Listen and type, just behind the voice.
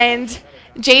And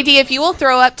JD, if you will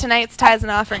throw up tonight's tithes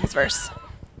and offerings verse.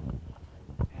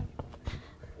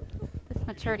 It's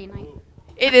maturity night.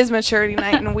 It is maturity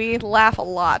night, and we laugh a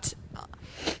lot.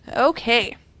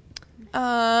 Okay.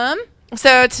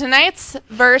 So tonight's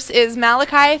verse is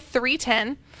Malachi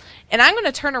 3:10. And I'm going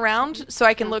to turn around so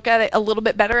I can look at it a little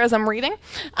bit better as I'm reading.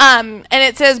 And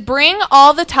it says, "Bring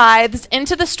all the tithes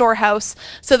into the storehouse,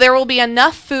 so there will be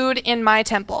enough food in my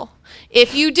temple.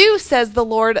 If you do, says the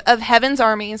Lord of heaven's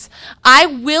armies, I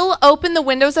will open the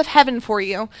windows of heaven for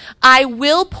you. I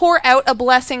will pour out a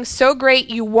blessing so great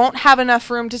you won't have enough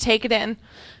room to take it in.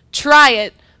 Try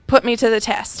it. Put me to the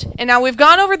test." And now we've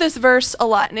gone over this verse a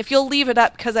lot, and if you'll leave it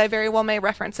up, because I very well may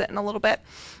reference it in a little bit.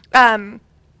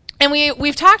 And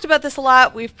we've talked about this a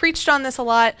lot. We've preached on this a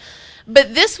lot.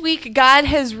 But this week, God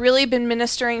has really been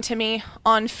ministering to me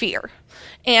on fear.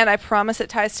 And I promise it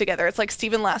ties together. It's like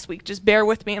Stephen last week. Just bear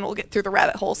with me and we'll get through the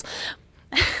rabbit holes.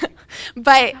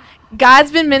 But God's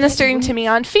been ministering to me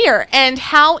on fear and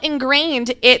how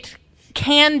ingrained it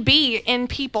can be in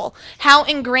people. How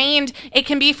ingrained it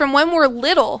can be from when we're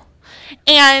little.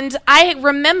 And I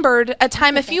remembered a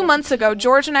time a few months ago,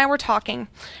 George and I were talking,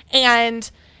 and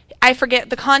I forget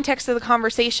the context of the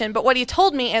conversation, but what he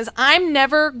told me is, I'm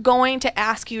never going to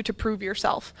ask you to prove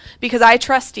yourself because I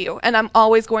trust you and I'm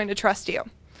always going to trust you.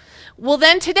 Well,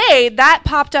 then today that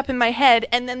popped up in my head,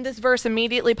 and then this verse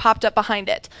immediately popped up behind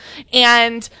it.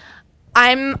 And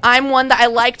I'm one that I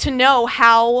like to know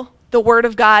how the Word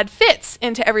of God fits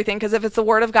into everything, because if it's the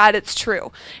Word of God, it's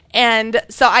true. And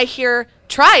so I hear,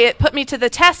 try it, put me to the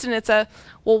test, and it's well,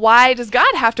 why does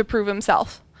God have to prove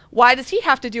himself? Why does he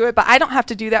have to do it, but I don't have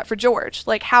to do that for George?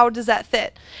 Like, how does that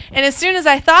fit? And as soon as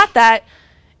I thought that,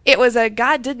 it was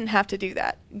God didn't have to do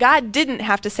that. God didn't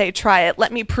have to say, try it.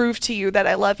 Let me prove to you that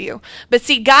I love you. But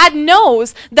see, God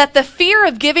knows that the fear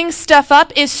of giving stuff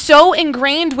up is so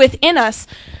ingrained within us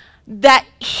that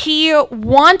he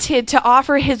wanted to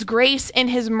offer his grace and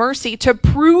his mercy to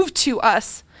prove to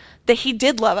us that he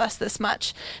did love us this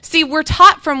much. See, we're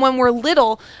taught from when we're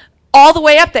little all the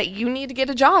way up that you need to get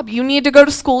a job, you need to go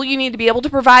to school, you need to be able to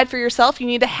provide for yourself, you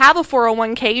need to have a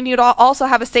 401k, you need to also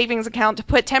have a savings account to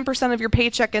put 10% of your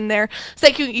paycheck in there so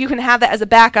that you can have that as a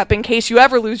backup in case you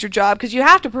ever lose your job, because you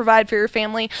have to provide for your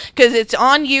family, because it's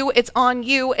on you, it's on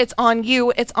you, it's on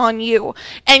you, it's on you.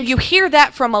 And you hear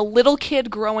that from a little kid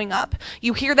growing up.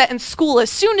 You hear that in school. As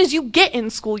soon as you get in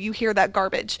school, you hear that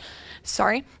garbage.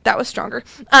 Sorry, that was stronger.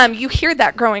 You hear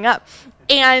that growing up.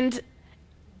 And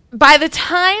by the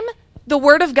time the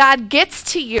Word of God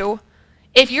gets to you,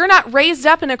 if you're not raised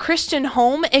up in a Christian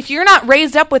home, if you're not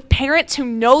raised up with parents who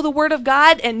know the Word of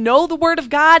God and know the Word of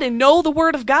God and know the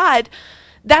Word of God,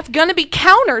 that's going to be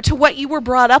counter to what you were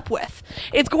brought up with.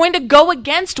 It's going to go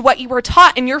against what you were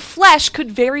taught, and your flesh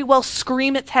could very well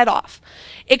scream its head off.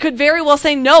 It could very well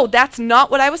say, no, that's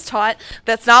not what I was taught.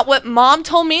 That's not what Mom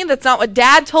told me. That's not what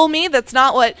Dad told me. That's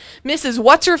not what Mrs.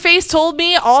 What's-Her-Face told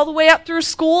me all the way up through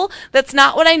school. That's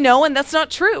not what I know, and that's not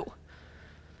true.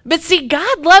 But see,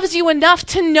 God loves you enough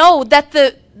to know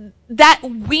that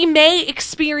we may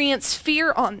experience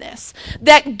fear on this.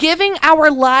 That giving our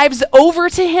lives over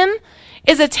to him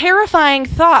is a terrifying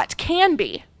thought, can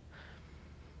be.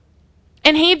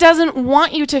 And he doesn't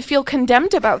want you to feel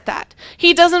condemned about that.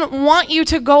 He doesn't want you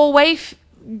to go away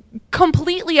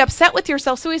completely upset with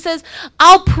yourself. So he says,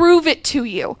 I'll prove it to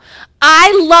you.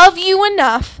 I love you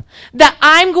enough that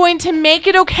I'm going to make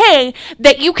it okay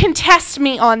that you can test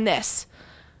me on this.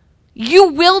 You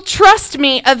will trust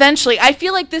me eventually. I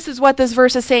feel like this is what this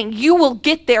verse is saying. You will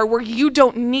get there where you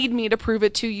don't need me to prove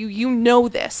it to you. You know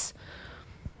this.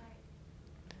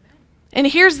 And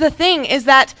here's the thing, is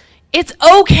that it's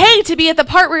okay to be at the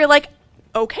part where you're like,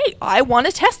 okay, I want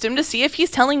to test him to see if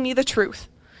he's telling me the truth.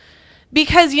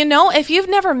 Because, if you've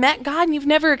never met God and you've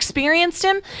never experienced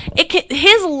him,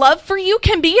 his love for you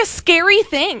can be a scary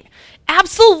thing.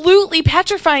 Absolutely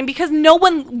petrifying, because no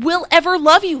one will ever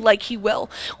love you like he will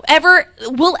ever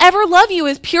love you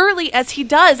as purely as he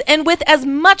does and with as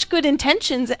much good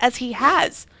intentions as he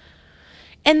has.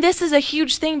 And this is a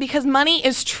huge thing, because money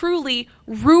is truly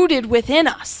rooted within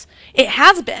us. It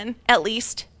has been, at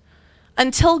least,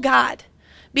 until God.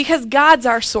 Because God's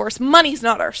our source. Money's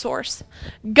not our source.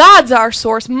 God's our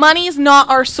source. Money's not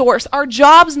our source. Our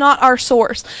job's not our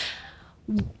source.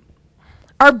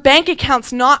 Our bank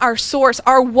account's not our source.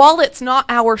 Our wallet's not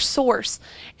our source.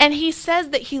 And he says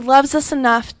that he loves us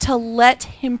enough to let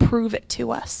him prove it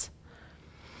to us.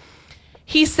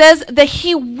 He says that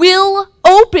he will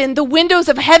open the windows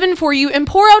of heaven for you and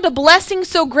pour out a blessing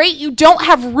so great you don't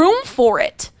have room for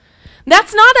it.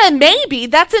 That's not a maybe.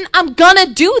 That's an I'm gonna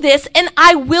do this and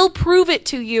I will prove it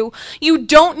to you. You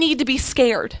don't need to be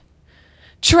scared.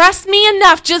 Trust me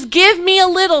enough. Just give me a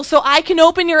little so I can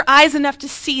open your eyes enough to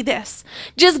see this.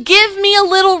 Just give me a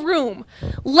little room.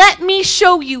 Let me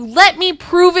show you. Let me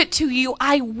prove it to you.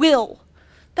 I will.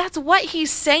 That's what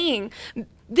he's saying.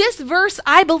 This verse,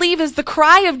 I believe, is the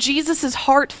cry of Jesus'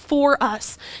 heart for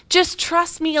us. Just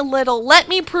trust me a little. Let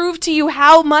me prove to you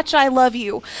how much I love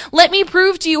you. Let me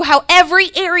prove to you how every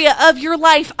area of your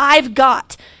life I've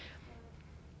got.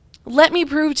 Let me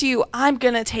prove to you I'm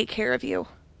going to take care of you.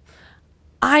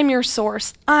 I'm your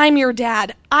source. I'm your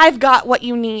dad. I've got what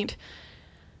you need.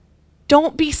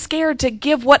 Don't be scared to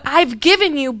give what I've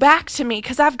given you back to me,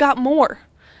 because I've got more.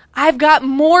 I've got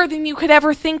more than you could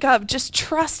ever think of. Just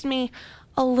trust me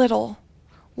a little.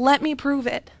 Let me prove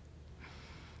it.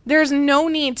 There's no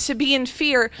need to be in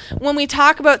fear when we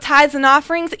talk about tithes and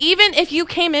offerings. Even if you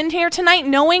came in here tonight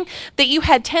knowing that you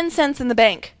had 10 cents in the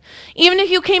bank. Even if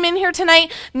you came in here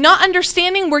tonight not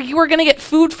understanding where you were going to get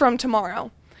food from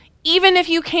tomorrow. Even if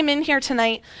you came in here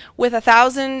tonight with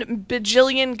 $1,000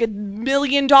 bajillion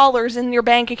million in your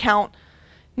bank account,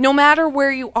 no matter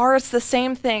where you are, it's the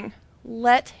same thing.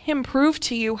 Let him prove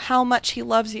to you how much he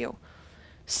loves you.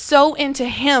 Sow into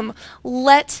him.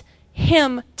 Let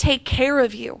him take care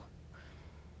of you.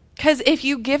 Because if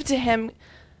you give to him,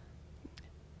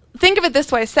 think of it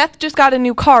this way. Seth just got a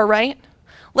new car, right?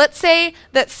 Let's say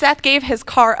that Seth gave his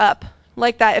car up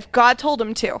like that, if God told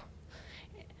him to.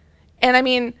 And I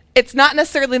mean, it's not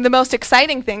necessarily the most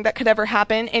exciting thing that could ever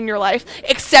happen in your life,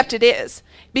 except it is.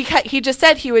 Because he just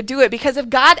said he would do it. Because if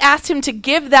God asked him to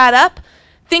give that up,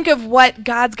 think of what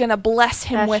God's going to bless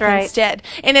him with instead.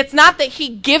 And it's not that he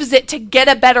gives it to get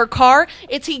a better car.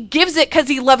 It's he gives it because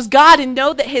he loves God and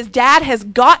know that his dad has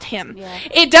got him. Yeah.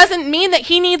 It doesn't mean that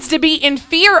he needs to be in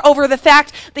fear over the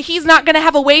fact that he's not going to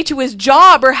have a way to his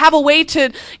job or have a way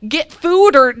to get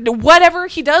food or whatever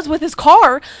he does with his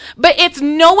car. But it's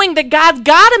knowing that God's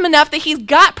got him enough that he's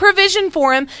got provision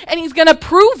for him and he's going to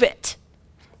prove it.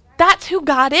 That's who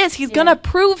God is. He's going to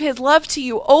prove his love to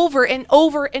you over and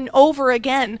over and over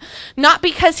again. Not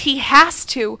because he has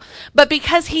to, but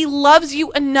because he loves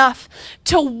you enough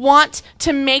to want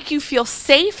to make you feel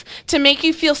safe, to make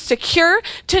you feel secure,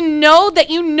 to know that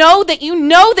you know that you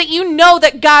know that you know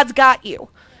that God's got you.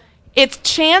 It's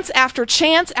chance after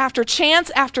chance after chance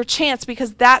after chance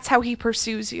because that's how he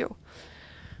pursues you.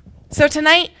 So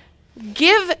tonight,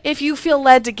 give if you feel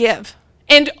led to give.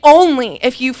 And only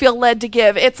if you feel led to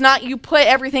give. It's not you put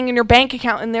everything in your bank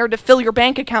account in there to fill your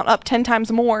bank account up 10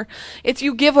 times more. It's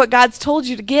you give what God's told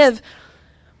you to give.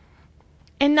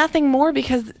 And nothing more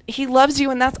because he loves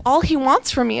you and that's all he wants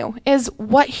from you is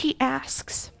what he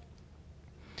asks.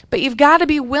 But you've got to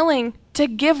be willing to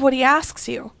give what he asks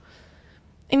you.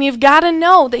 And you've got to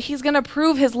know that he's going to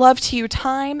prove his love to you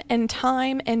time and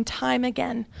time and time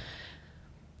again.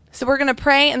 So we're going to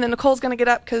pray, and then Nicole's going to get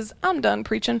up because I'm done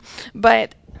preaching.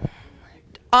 But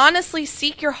honestly,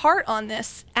 seek your heart on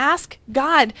this. Ask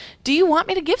God, do you want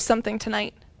me to give something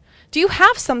tonight? Do you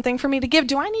have something for me to give?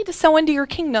 Do I need to sow into your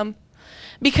kingdom?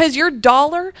 Because your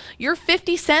dollar, your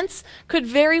 50 cents could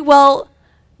very well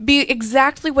be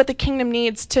exactly what the kingdom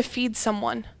needs to feed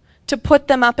someone, to put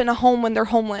them up in a home when they're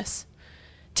homeless,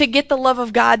 to get the love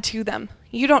of God to them.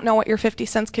 You don't know what your 50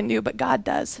 cents can do, but God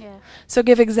does. Yeah. So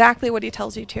give exactly what he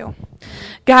tells you to.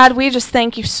 God, we just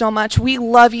thank you so much. We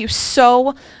love you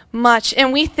so much.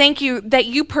 And we thank you that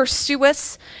you pursue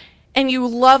us and you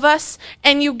love us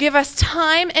and you give us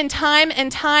time and time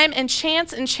and time and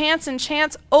chance and chance and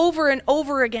chance over and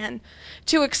over again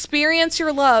to experience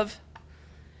your love,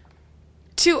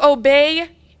 to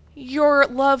obey your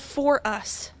love for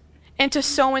us, and to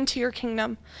sow into your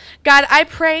kingdom. God, I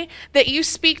pray that you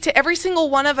speak to every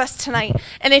single one of us tonight.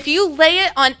 And if you lay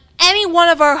it on any one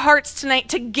of our hearts tonight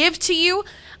to give to you,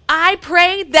 I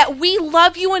pray that we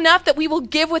love you enough that we will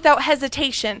give without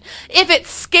hesitation. If it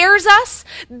scares us,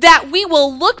 that we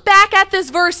will look back at this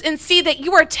verse and see that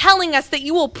you are telling us that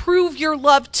you will prove your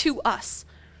love to us.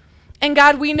 And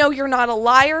God, we know you're not a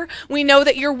liar. We know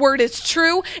that your word is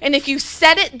true. And if you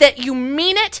said it, that you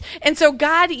mean it. And so,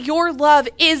 God, your love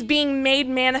is being made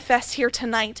manifest here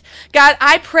tonight. God,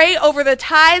 I pray over the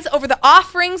tithes, over the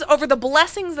offerings, over the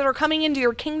blessings that are coming into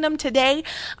your kingdom today.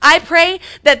 I pray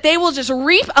that they will just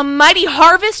reap a mighty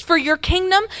harvest for your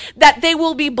kingdom, that they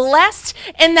will be blessed,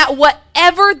 and that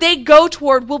whatever they go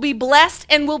toward will be blessed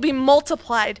and will be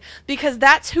multiplied, because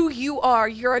that's who you are.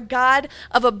 You're a God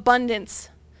of abundance.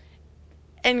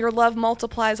 And your love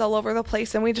multiplies all over the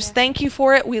place. And we just thank you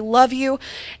for it. We love you.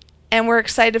 And we're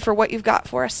excited for what you've got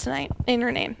for us tonight. In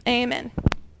your name. Amen.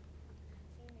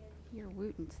 You're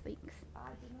wootin' stinks.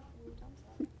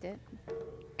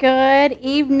 Good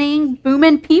evening,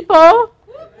 boomin' people.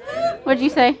 What'd you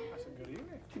say?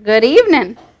 Good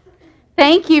evening.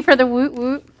 Thank you for the woot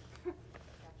woot.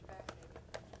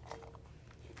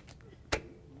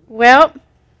 Well,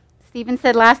 Stephen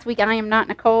said last week, I am not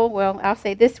Nicole. Well, I'll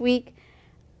say this week,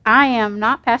 I am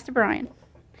not Pastor Brian.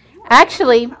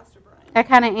 Actually, I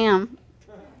kind of am.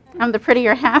 I'm the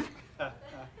prettier half.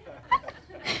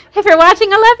 If you're watching,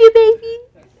 I love you,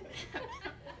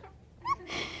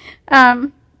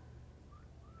 baby.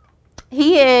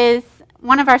 He is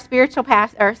one of our spiritual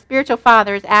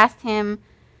fathers asked him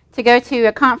to go to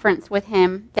a conference with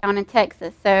him down in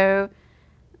Texas. So,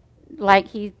 like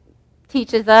he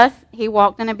teaches us, he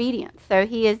walked in obedience. So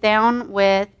he is down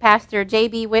with Pastor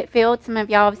J.B. Whitfield. Some of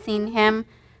y'all have seen him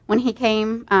when he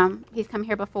came. He's come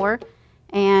here before.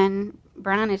 And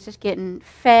Brian is just getting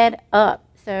fed up,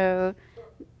 so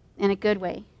in a good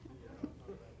way.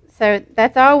 So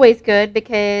that's always good,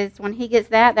 because when he gets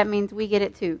that, that means we get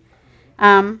it too.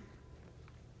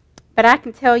 But I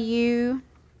can tell you,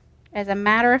 as a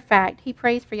matter of fact, he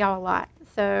prays for y'all a lot.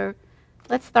 So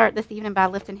let's start this evening by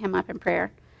lifting him up in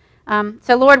prayer.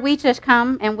 So Lord, we just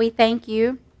come and we thank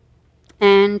you,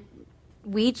 and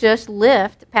we just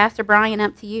lift Pastor Brian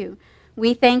up to you.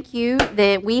 We thank you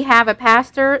that we have a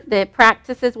pastor that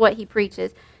practices what he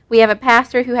preaches. We have a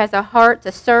pastor who has a heart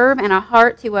to serve and a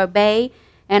heart to obey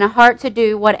and a heart to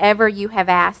do whatever you have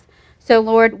asked. So,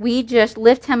 Lord, we just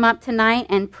lift him up tonight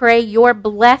and pray your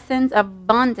blessings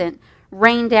abundant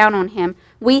rain down on him.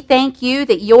 We thank you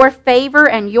that your favor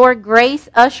and your grace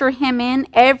usher him in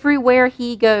everywhere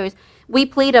he goes. We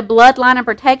plead a bloodline of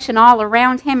protection all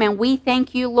around him, and we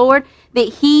thank you, Lord, that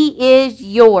he is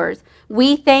yours.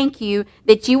 We thank you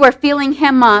that you are filling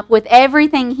him up with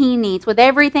everything he needs, with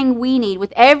everything we need,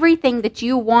 with everything that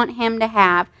you want him to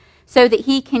have, so that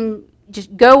he can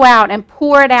just go out and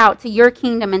pour it out to your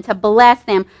kingdom and to bless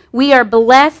them. We are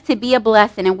blessed to be a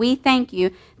blessing, and we thank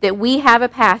you that we have a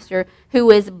pastor who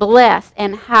is blessed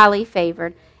and highly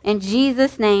favored. In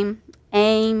Jesus' name,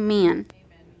 amen.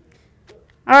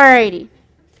 All righty.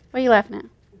 What are you laughing at?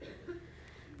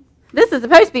 This is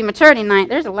supposed to be maturity night.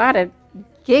 There's a lot of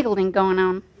giggling going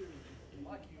on.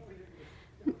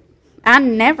 I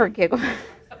never giggle.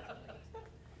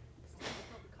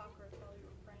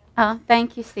 Oh,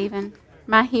 thank you, Stephen.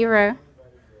 My hero.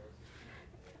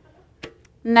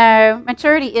 No,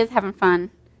 maturity is having fun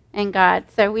in God,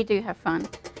 so we do have fun.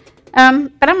 But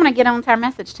I'm going to get on to our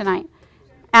message tonight.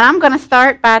 And I'm going to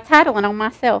start by titling on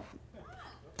myself,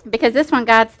 because this one,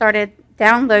 God started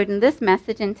downloading this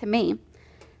message into me.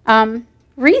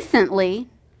 Recently,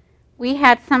 we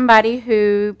had somebody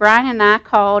who Brian and I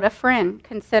called a friend,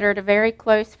 considered a very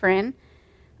close friend,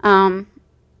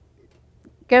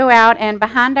 go out and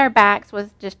behind our backs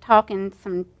was just talking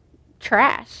some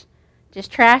trash.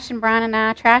 Just trashing Brian and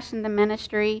I, trashing the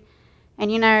ministry. And,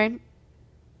 you know,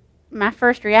 my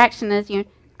first reaction is, I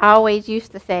always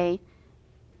used to say,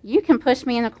 you can push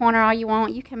me in the corner all you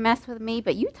want, you can mess with me,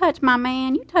 but you touch my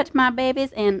man, you touch my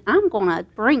babies, and I'm going to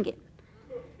bring it.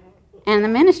 And the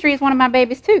ministry is one of my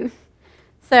babies too.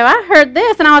 So I heard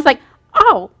this, and I was like,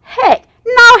 oh, heck,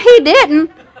 no, he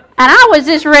didn't. And I was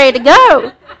just ready to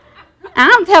go. And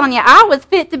I'm telling you, I was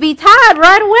fit to be tied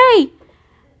right away.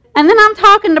 And then I'm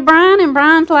talking to Brian, and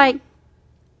Brian's like,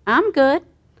 I'm good.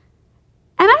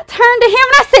 And I turned to him,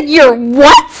 and I said, you're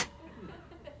what?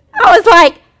 I was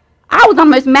like, I was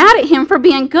almost mad at him for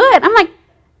being good. I'm like,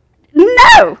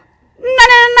 no.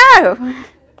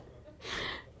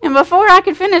 And before I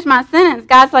could finish my sentence,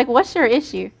 God's like, what's your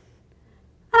issue?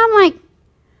 And I'm like,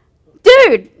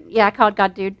 dude. Yeah, I called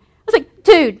God dude. I was like,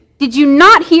 dude, did you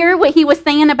not hear what he was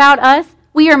saying about us?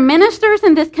 We are ministers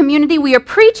in this community. We are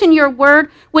preaching your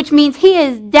word, which means he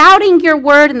is doubting your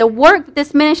word and the work that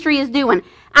this ministry is doing.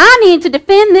 I need to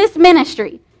defend this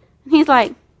ministry. And he's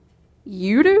like,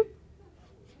 you do?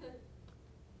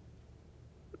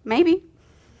 Maybe.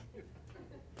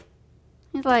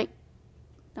 He's like,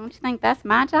 don't you think that's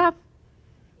my job?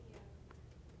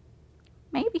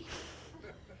 Maybe.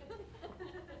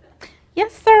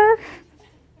 Yes, sir.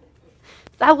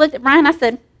 So I looked at Brian, I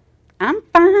said, I'm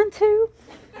fine too.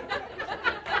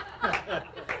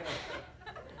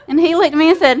 And he looked at me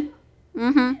and said,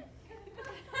 mm-hmm.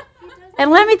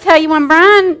 And let me tell you, when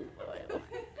Brian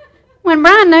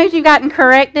knows you've gotten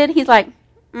corrected, he's like,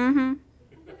 mm-hmm.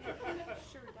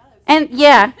 And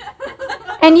yeah.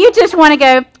 And you just want to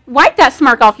go, wipe that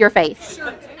smirk off your face.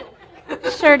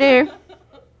 Sure do.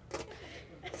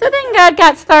 So then God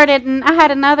got started, and I had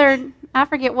another, I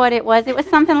forget what it was. It was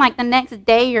something like the next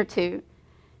day or two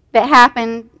that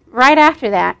happened right after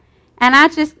that. And I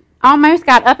just almost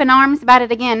got up in arms about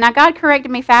it again. Now, God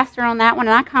corrected me faster on that one,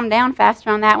 and I calmed down faster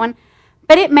on that one.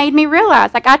 But it made me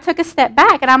realize, like, I took a step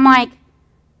back, and I'm like,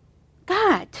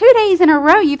 God, 2 days in a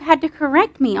row you've had to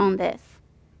correct me on this.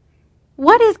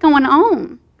 What is going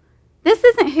on? This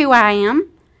isn't who I am.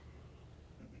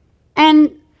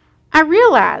 And I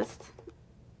realized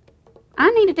I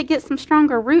needed to get some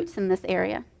stronger roots in this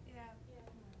area.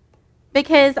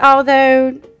 Because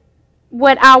although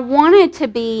what I wanted to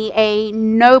be a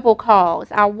noble cause,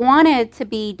 I wanted to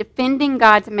be defending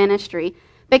God's ministry,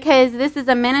 because this is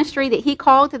a ministry that He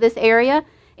called to this area.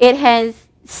 It has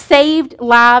saved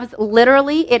lives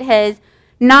literally. It has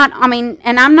not,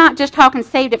 and I'm not just talking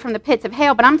saved it from the pits of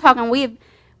hell, but I'm talking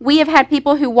we have had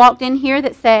people who walked in here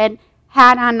that said,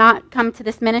 had I not come to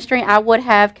this ministry, I would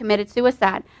have committed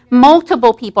suicide.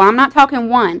 Multiple people. I'm not talking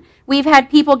one. We've had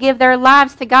people give their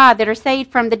lives to God that are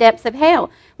saved from the depths of hell.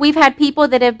 We've had people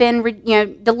that have been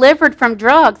delivered from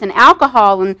drugs and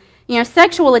alcohol and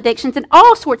sexual addictions and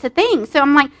all sorts of things. So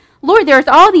I'm like, Lord, there's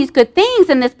all these good things,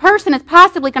 and this person is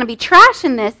possibly going to be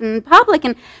trashing this in public,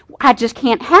 and I just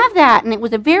can't have that. And it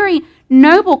was a very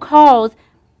noble cause,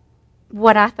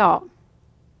 what I thought.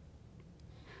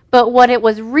 But what it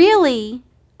was really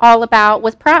all about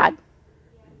was pride.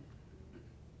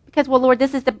 Because, well, Lord,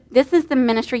 this is the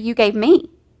ministry you gave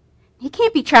me. He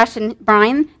can't be trashing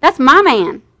Brian. That's my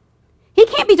man. He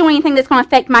can't be doing anything that's going to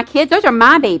affect my kids. Those are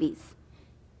my babies.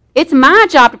 It's my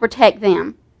job to protect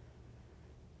them.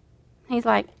 He's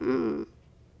like, it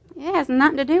has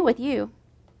nothing to do with you.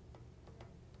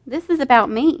 This is about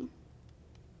me.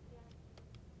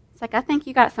 It's like, I think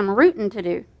you got some rooting to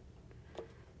do.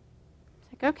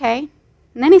 Okay.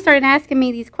 And then he started asking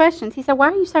me these questions. He said,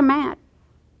 why are you so mad?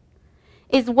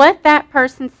 Is what that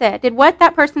person said, did what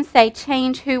that person say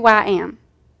change who I am?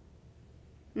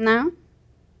 No.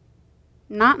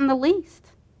 Not in the least.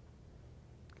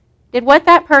 Did what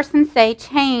that person say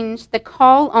change the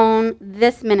call on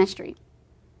this ministry?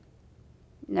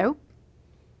 Nope.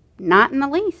 Not in the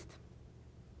least.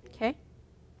 Okay.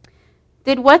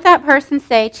 Did what that person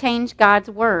say change God's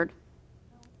word?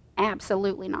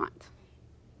 Absolutely not.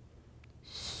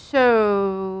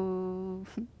 So,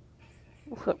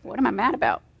 what am I mad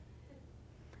about?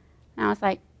 And I was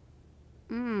like,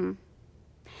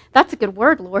 that's a good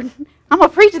word, Lord. I'm going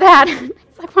to preach that.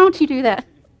 It's like, why don't you do that?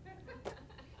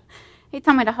 He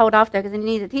told me to hold off, though, because he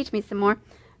needed to teach me some more.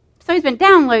 So he's been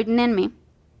downloading in me.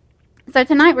 So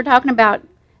tonight we're talking about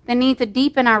the need to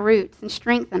deepen our roots and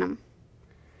strengthen them.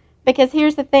 Because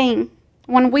here's the thing.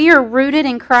 When we are rooted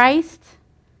in Christ,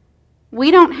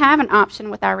 we don't have an option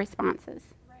with our responses.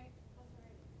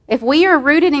 If we are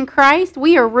rooted in Christ,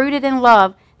 we are rooted in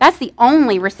love. That's the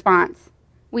only response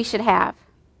we should have.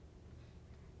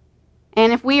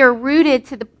 And if we are rooted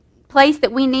to the place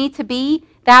that we need to be,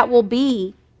 that will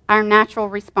be our natural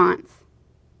response.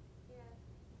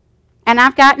 And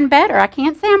I've gotten better. I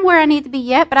can't say I'm where I need to be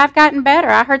yet, but I've gotten better.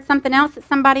 I heard something else that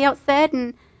somebody else said,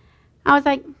 and I was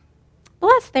like,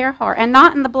 bless their heart. And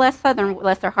not in the bless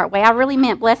their heart way. I really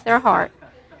meant bless their heart.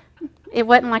 It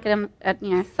wasn't like a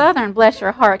Southern bless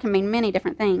your heart can mean many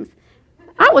different things.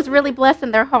 I was really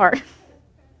blessing their heart.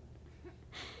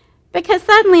 Because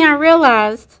suddenly I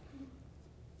realized,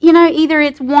 either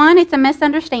it's a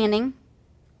misunderstanding.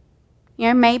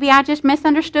 Maybe I just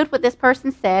misunderstood what this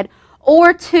person said.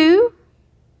 Or two,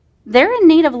 they're in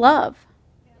need of love.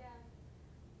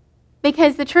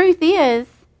 Because the truth is,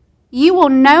 you will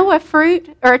know a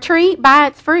fruit or a tree by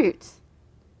its fruits.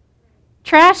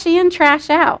 Trash in, trash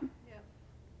out.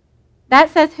 That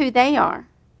says who they are.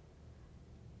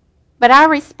 But our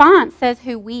response says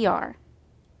who we are.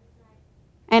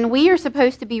 And we are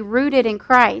supposed to be rooted in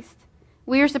Christ.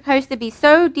 We are supposed to be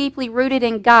so deeply rooted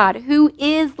in God, who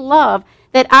is love,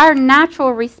 that our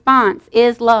natural response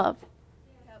is love.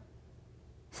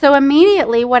 So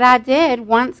immediately what I did,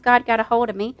 once God got a hold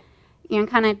of me, and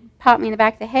kind of popped me in the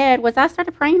back of the head, was I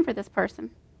started praying for this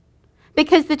person.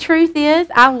 Because the truth is,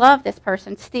 I love this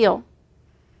person still.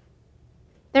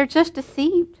 They're just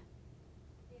deceived.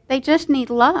 They just need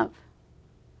love.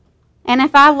 And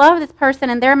if I love this person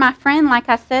and they're my friend like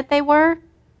I said they were,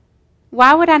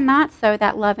 why would I not sow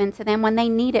that love into them when they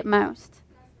need it most?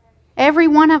 Every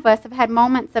one of us have had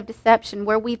moments of deception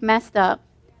where we've messed up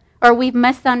or we've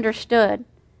misunderstood.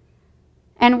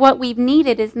 And what we've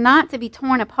needed is not to be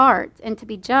torn apart and to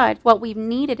be judged. What we've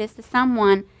needed is to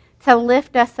someone to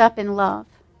lift us up in love.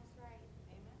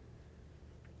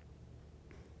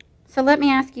 So let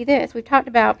me ask you this. We've talked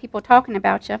about people talking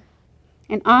about you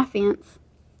and offense.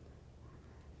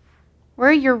 Where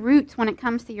are your roots when it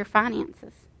comes to your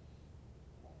finances?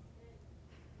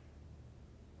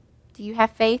 Do you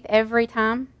have faith every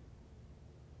time?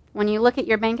 When you look at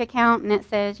your bank account and it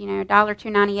says,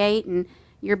 $298 and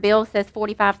your bill says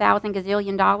 $45,000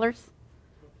 gazillion dollars?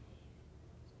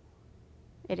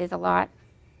 It is a lot.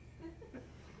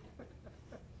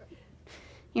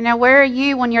 You know, where are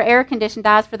you when your air condition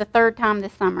dies for the third time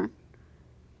this summer?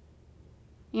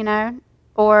 You know,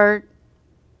 or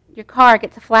your car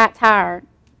gets a flat tire.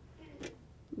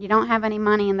 You don't have any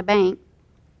money in the bank.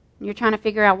 You're trying to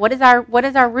figure out what is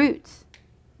our roots?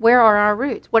 Where are our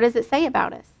roots? What does it say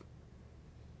about us?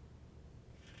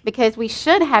 Because we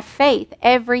should have faith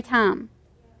every time.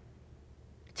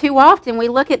 Too often we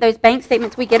look at those bank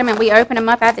statements, we get them and we open them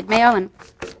up at the mail and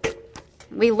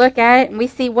we look at it and we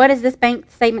see, what does this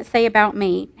bank statement say about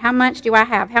me? How much do I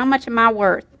have? How much am I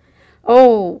worth?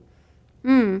 Oh,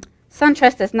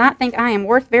 SunTrust does not think I am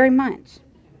worth very much.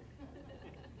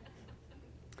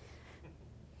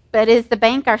 But is the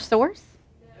bank our source?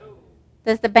 No.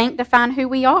 Does the bank define who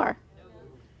we are?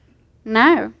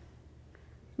 No.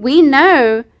 We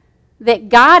know that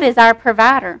God is our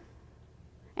provider.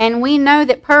 And we know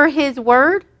that per His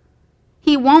word,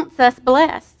 He wants us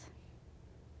blessed.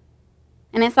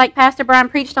 And it's like Pastor Brian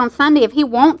preached on Sunday, if He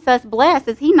wants us blessed,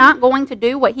 is He not going to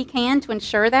do what He can to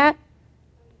ensure that?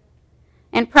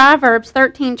 In Proverbs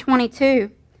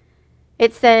 13:22,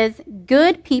 it says,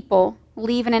 good people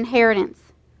leave an inheritance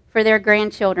for their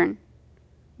grandchildren,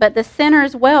 but the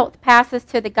sinner's wealth passes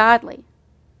to the godly.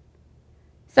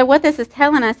 So what this is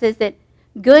telling us is that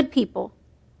good people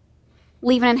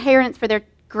leave an inheritance for their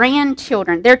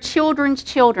grandchildren, their children's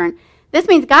children. This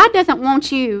means God doesn't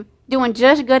want you doing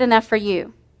just good enough for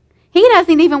you. He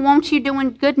doesn't even want you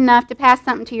doing good enough to pass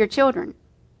something to your children.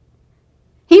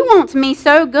 He wants me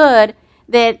so good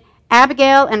that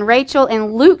Abigail and Rachel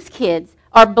and Luke's kids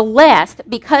are blessed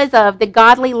because of the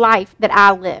godly life that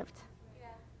I lived.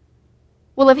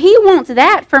 Well, if He wants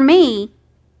that for me,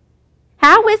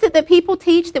 how is it that people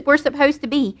teach that we're supposed to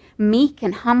be meek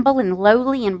and humble and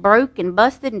lowly and broke and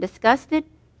busted and disgusted?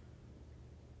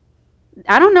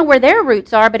 I don't know where their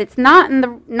roots are, but it's not in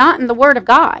the Word of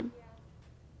God.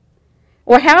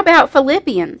 Or how about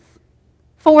Philippians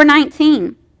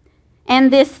 4:19?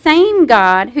 And this same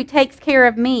God who takes care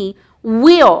of me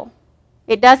will,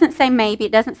 it doesn't say maybe,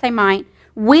 it doesn't say might,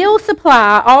 will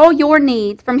supply all your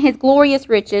needs from His glorious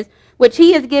riches, which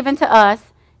He has given to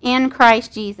us in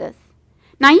Christ Jesus.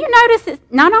 Now you notice,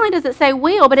 not only does it say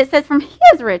will, but it says from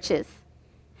His riches.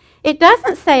 It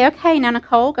doesn't say, okay, now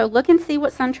Nicole, go look and see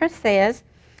what SunTrust says,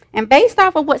 and based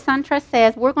off of what SunTrust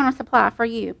says, we're going to supply for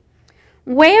you.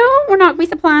 Well, we're not going to be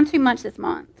supplying too much this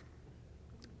month.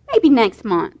 Maybe next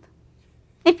month,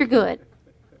 if you're good.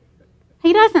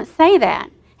 He doesn't say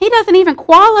that. He doesn't even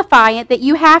qualify it that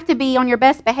you have to be on your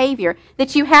best behavior,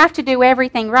 that you have to do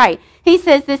everything right. He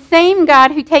says, the same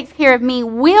God who takes care of me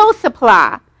will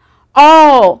supply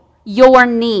all your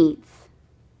needs.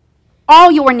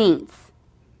 All your needs.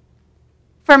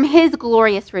 From His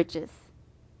glorious riches.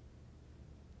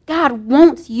 God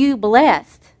wants you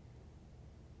blessed.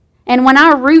 And when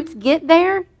our roots get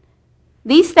there,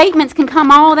 these statements can come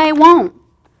all they want.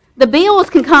 The bills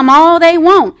can come all they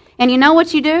want. And you know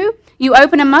what you do? You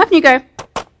open them up and you go,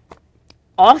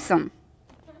 awesome.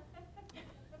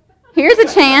 Here's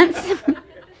a chance.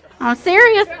 I'm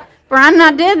serious. Brian and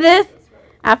I did this.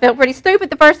 I felt pretty stupid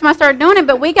the first time I started doing it,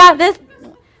 but we got this.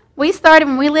 We started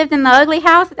when we lived in the ugly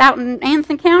house out in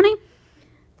Anson County.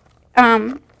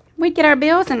 We'd get our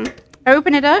bills and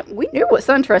open it up. We knew what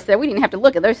SunTrust said. We didn't have to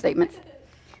look at those statements.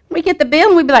 We'd get the bill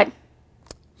and we'd be like,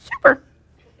 super.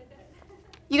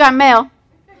 You got mail.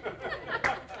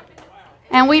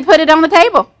 And we'd put it on the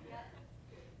table.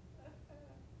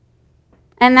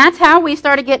 And that's how we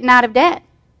started getting out of debt.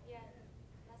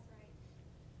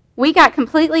 We got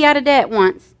completely out of debt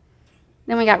once.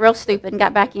 Then we got real stupid and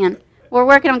got back in. We're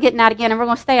working on getting out again, and we're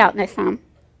going to stay out next time.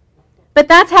 But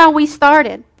that's how we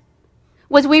started.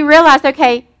 Was we realized,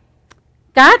 okay,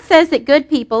 God says that good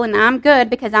people, and I'm good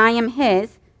because I am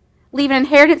His, leave an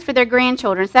inheritance for their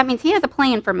grandchildren. So that means He has a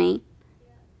plan for me.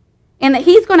 And that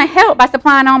He's going to help by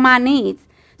supplying all my needs.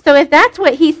 So if that's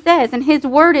what He says and His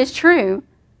word is true,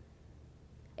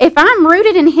 if I'm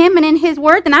rooted in Him and in His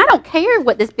word, then I don't care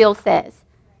what this bill says.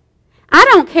 I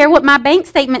don't care what my bank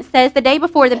statement says the day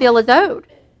before the bill is owed.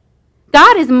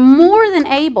 God is more than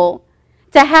able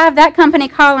to have that company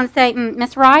call and say,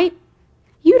 Miss Wright,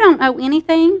 you don't owe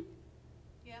anything.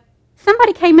 Yeah.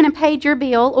 Somebody came in and paid your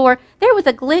bill, or there was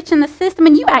a glitch in the system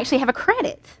and you actually have a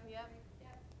credit. Yeah.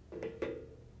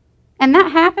 And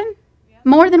that happened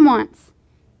more than once.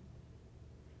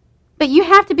 But you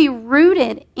have to be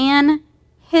rooted in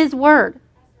His word.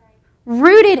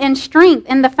 Rooted in strength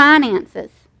in the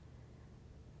finances.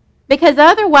 Because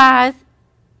otherwise,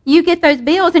 you get those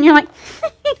bills and you're like,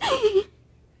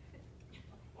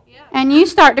 and you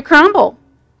start to crumble.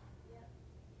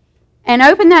 and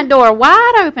open that door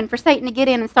wide open for Satan to get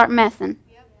in and start messing.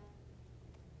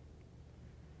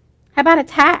 How about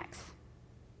attacks?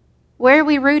 Where are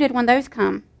we rooted when those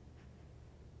come?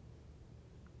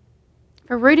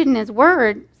 For rooted in His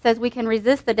Word says we can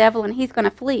resist the devil and he's going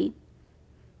to flee.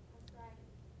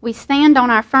 We stand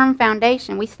on our firm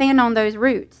foundation. We stand on those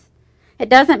roots. It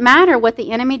doesn't matter what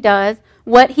the enemy does,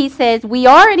 what he says. We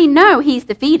already know he's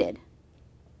defeated.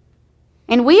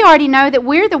 And we already know that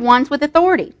we're the ones with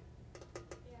authority.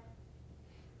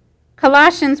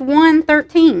 Colossians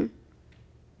 1:13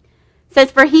 says,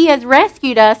 "For He has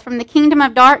rescued us from the kingdom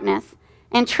of darkness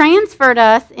and transferred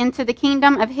us into the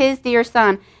kingdom of His dear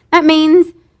Son." That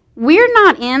means we're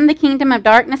not in the kingdom of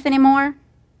darkness anymore.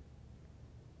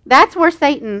 That's where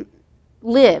Satan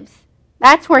lives.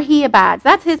 That's where he abides.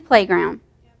 That's his playground.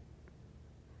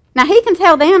 Now, he can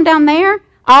tell them down there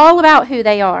all about who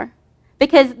they are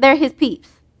because they're his peeps.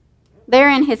 They're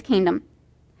in his kingdom.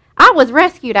 I was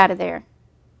rescued out of there.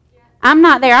 I'm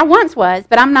not there. I once was,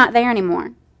 but I'm not there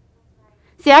anymore.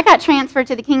 See, I got transferred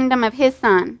to the kingdom of his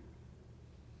Son,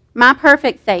 my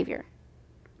perfect Savior,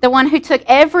 the one who took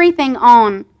everything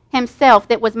on himself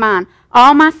that was mine.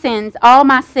 All my sins, all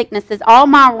my sicknesses, all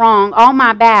my wrong, all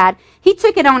my bad. He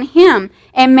took it on him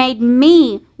and made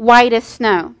me white as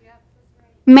snow.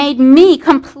 Made me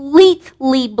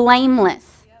completely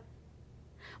blameless.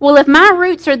 Well, if my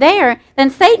roots are there, then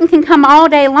Satan can come all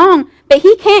day long, but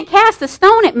he can't cast a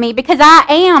stone at me because I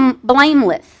am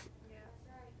blameless.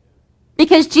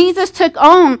 Because Jesus took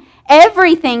on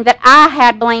everything that I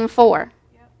had blame for.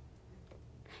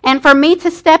 And for me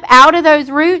to step out of those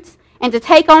roots and to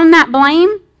take on that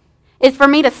blame is for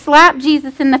me to slap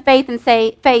Jesus in the face and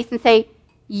say,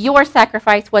 your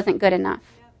sacrifice wasn't good enough.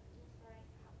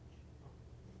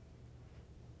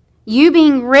 You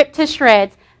being ripped to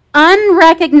shreds,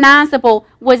 unrecognizable,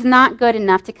 was not good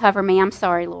enough to cover me. I'm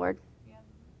sorry, Lord.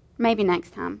 Maybe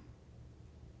next time.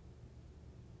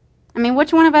 I mean,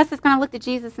 which one of us is going to look to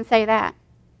Jesus and say that?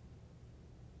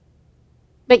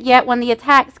 But yet when the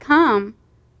attacks come,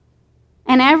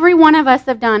 and every one of us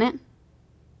have done it,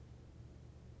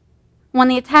 when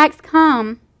the attacks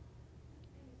come,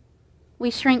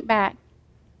 we shrink back.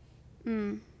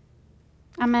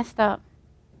 I messed up.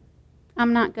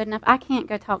 I'm not good enough. I can't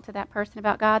go talk to that person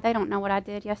about God. They don't know what I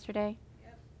did yesterday.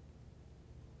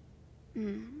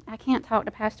 I can't talk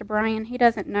to Pastor Brian. He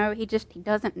doesn't know. He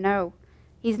doesn't know.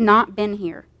 He's not been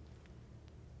here.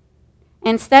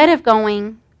 Instead of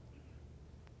going,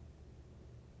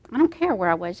 I don't care where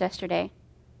I was yesterday.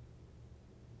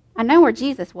 I know where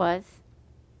Jesus was.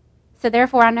 So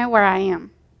therefore I know where I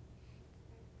am.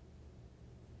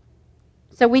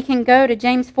 So we can go to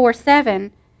James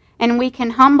 4:7 and we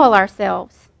can humble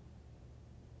ourselves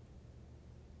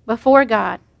before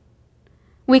God.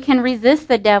 We can resist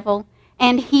the devil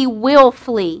and he will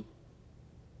flee.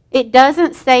 It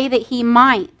doesn't say that he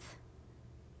might.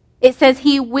 It says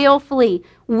he will flee.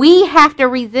 We have to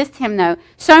resist him, though.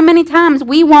 So many times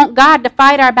we want God to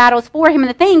fight our battles for him. And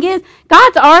the thing is,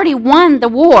 God's already won the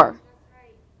war.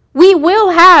 We will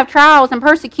have trials and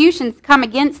persecutions come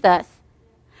against us.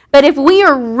 But if we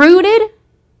are rooted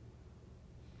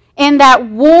in that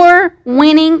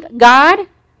war-winning God,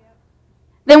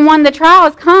 then when the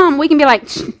trials come, we can be like,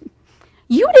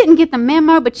 you didn't get the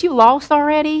memo, but you lost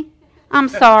already? I'm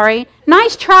sorry.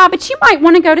 Nice try, but you might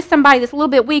want to go to somebody that's a little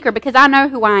bit weaker because I know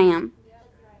who I am.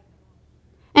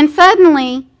 And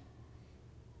suddenly,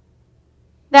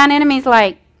 that enemy's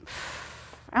like,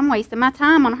 I'm wasting my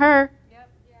time on her.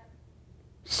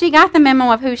 She got the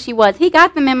memo of who she was. He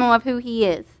got the memo of who he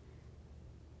is.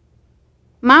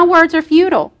 My words are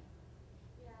futile.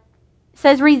 It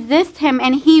says resist him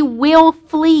and he will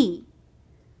flee.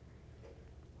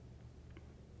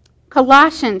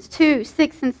 Colossians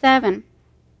 2:6-7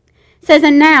 says,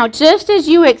 "And now, just as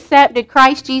you accepted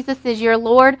Christ Jesus as your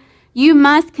Lord, you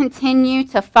must continue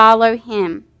to follow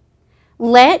him.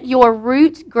 Let your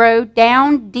roots grow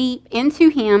down deep into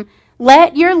him.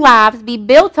 Let your lives be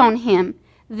built on him.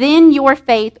 Then your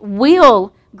faith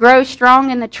will grow strong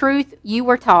in the truth you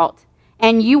were taught,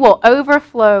 and you will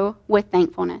overflow with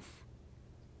thankfulness."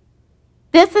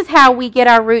 This is how we get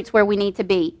our roots where we need to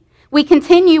be. We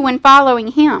continue in following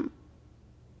him.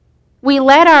 We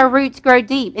let our roots grow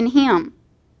deep in him.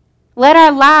 Let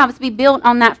our lives be built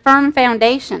on that firm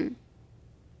foundation.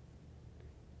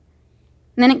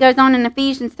 And then it goes on in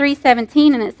Ephesians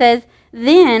 3:17, and it says,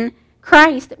 "Then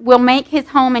Christ will make his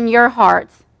home in your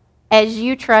hearts as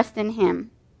you trust in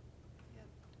him.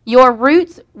 Your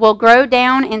roots will grow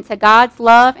down into God's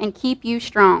love and keep you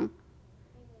strong."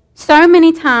 So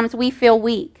many times we feel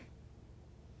weak.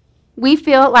 We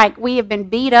feel like we have been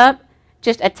beat up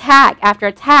just attack after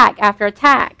attack after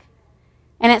attack.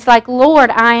 And it's like, Lord,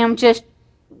 I am just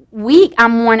weak.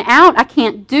 I'm worn out. I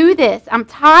can't do this. I'm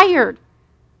tired.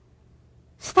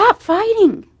 Stop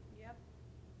fighting. Yep.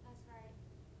 That's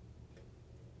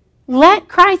right. Let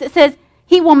Christ, it says,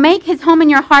 He will make His home in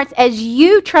your hearts as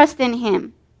you trust in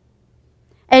Him.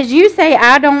 As you say,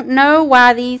 I don't know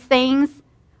why these things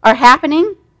are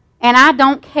happening, and I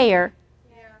don't care.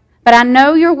 Yeah. But I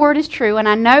know your word is true, and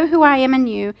I know who I am in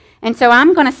you, and so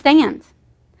I'm going to stand.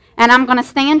 And I'm going to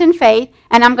stand in faith,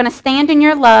 and I'm going to stand in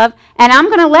your love, and I'm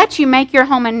going to let you make your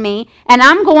home in me, and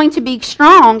I'm going to be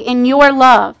strong in your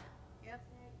love. Yep.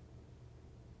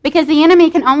 Because the enemy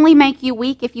can only make you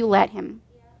weak if you let him.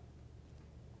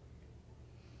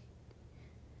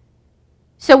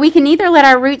 So we can either let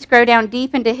our roots grow down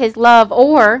deep into His love,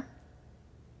 or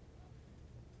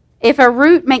if a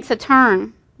root makes a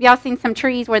turn, y'all seen some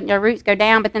trees where their roots go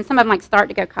down, but then some of them like start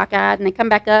to go cockeyed, and they come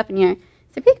back up, and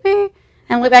say peekaboo,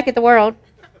 and look back at the world.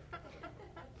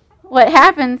 What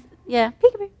happens? Yeah,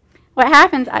 peekaboo. What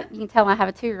happens? You can tell I have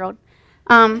a 2-year-old.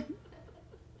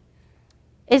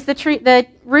 Is the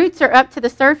roots are up to the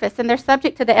surface, and they're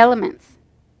subject to the elements,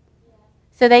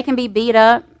 so they can be beat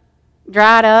up,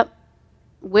 dried up,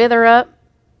 wither up,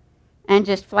 and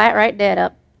just flat right dead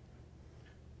up.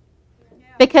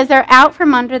 Because they're out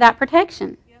from under that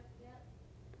protection.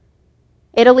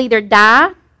 It'll either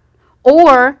die,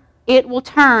 or it will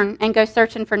turn and go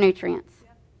searching for nutrients.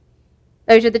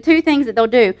 Those are the two things that they'll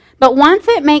do. But once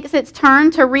it makes its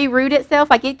turn to reroot itself,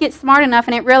 like it gets smart enough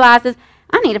and it realizes,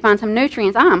 I need to find some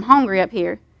nutrients. I'm hungry up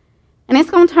here. And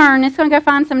it's going to turn, it's going to go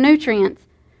find some nutrients.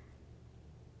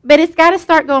 But it's got to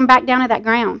start going back down to that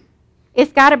ground.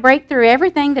 It's got to break through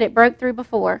everything that it broke through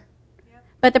before. Yep.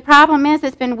 But the problem is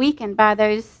it's been weakened by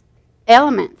those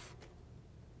elements.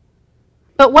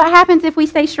 But what happens if we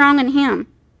stay strong in Him?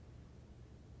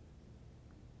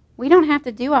 We don't have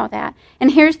to do all that.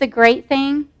 And here's the great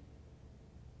thing,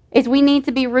 is we need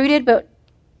to be rooted, but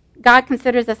God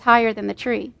considers us higher than the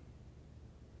tree.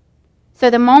 So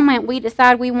the moment we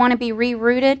decide we want to be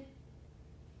re-rooted,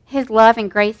 His love and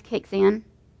grace kicks in.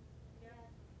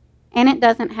 And it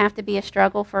doesn't have to be a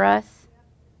struggle for us.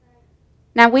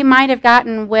 Now, we might have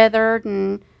gotten withered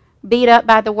and beat up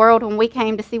by the world when we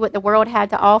came to see what the world had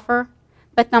to offer.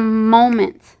 But the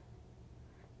moment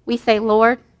we say,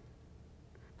 Lord,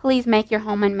 please make your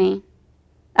home in me.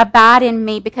 Abide in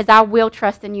me, because I will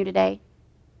trust in you today.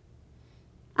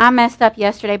 I messed up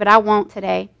yesterday, but I won't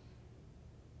today.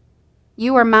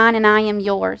 You are mine and I am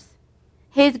yours.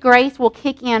 His grace will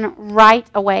kick in right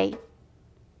away.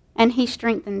 And He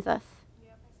strengthens us.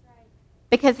 Yep, that's right.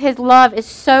 Because His love is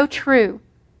so true.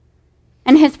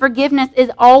 And His forgiveness is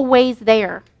always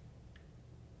there.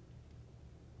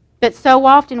 But so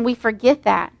often we forget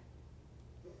that.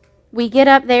 We get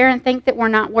up there and think that we're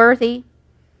not worthy.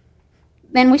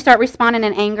 Then we start responding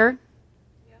in anger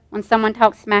when someone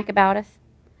talks smack about us.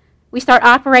 We start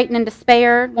operating in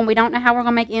despair when we don't know how we're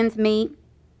going to make ends meet.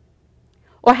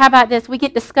 Or how about this? We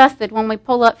get disgusted when we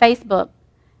pull up Facebook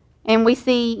and we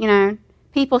see,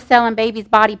 people selling babies'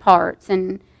 body parts,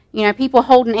 and, people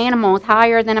holding animals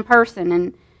higher than a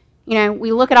person. And,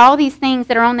 we look at all these things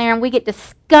that are on there and we get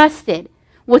disgusted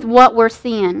with what we're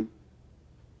seeing.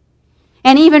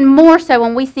 And even more so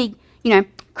when we see,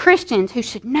 Christians who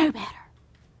should know better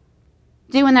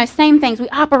doing those same things. We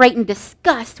operate in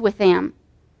disgust with them.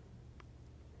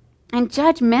 And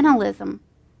judgmentalism.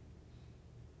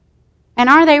 And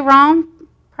are they wrong?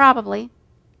 Probably.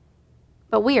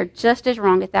 But we are just as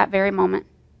wrong at that very moment.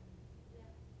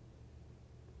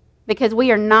 Because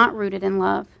we are not rooted in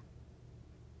love.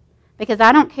 Because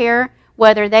I don't care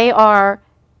whether they are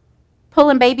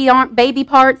pulling baby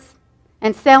parts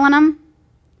and selling them,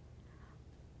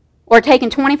 or taking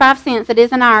 25 cents that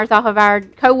isn't ours off of our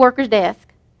co-worker's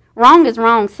desk. Wrong is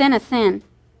wrong. Sin is sin.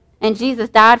 And Jesus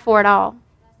died for it all.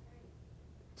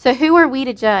 So who are we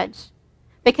to judge?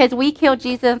 Because we killed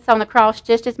Jesus on the cross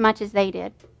just as much as they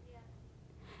did.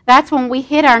 That's when we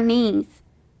hit our knees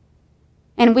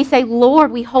and we say,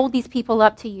 Lord, we hold these people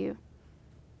up to you.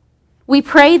 We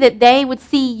pray that they would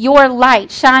see your light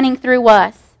shining through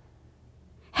us.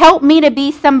 Help me to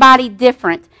be somebody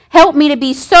different. Help me to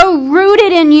be so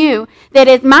rooted in you that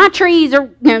as my trees are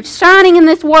shining in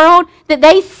this world, that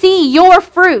they see your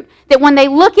fruit. That when they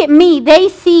look at me, they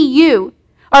see you.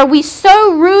 Are we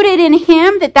so rooted in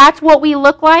Him that that's what we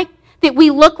look like? That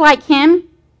we look like Him?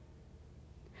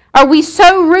 Are we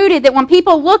so rooted that when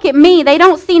people look at me, they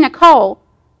don't see Nicole?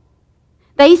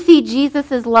 They see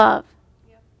Jesus' love.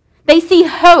 Yep. They see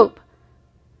hope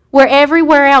where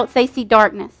everywhere else they see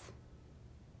darkness.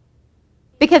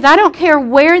 Because I don't care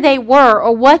where they were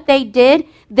or what they did,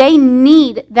 they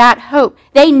need that hope.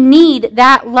 They need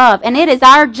that love. And it is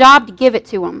our job to give it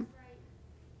to them.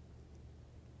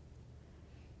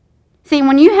 See,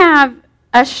 when you have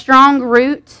a strong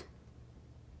root,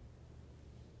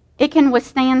 it can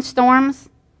withstand storms.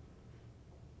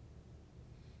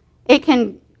 It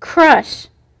can crush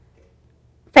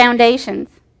foundations,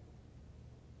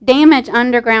 damage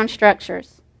underground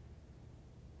structures.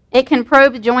 It can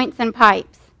probe joints and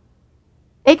pipes.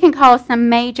 It can cause some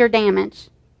major damage.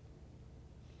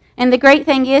 And the great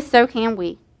thing is, so can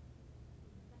we.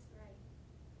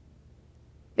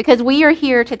 Because we are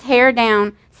here to tear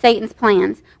down Satan's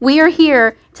plans. We are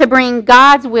here to bring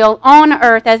God's will on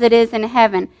earth as it is in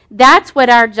heaven. That's what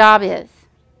our job is.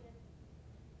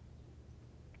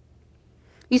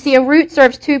 You see, a root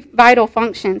serves two vital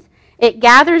functions. It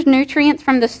gathers nutrients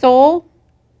from the soil,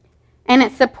 and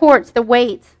it supports the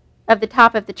weight of the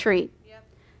top of the tree. Yep.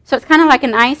 So it's kind of like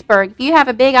an iceberg. If you have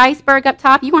a big iceberg up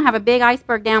top, you won't have a big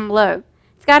iceberg down below.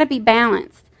 It's got to be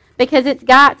balanced because it's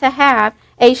got to have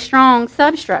a strong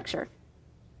substructure.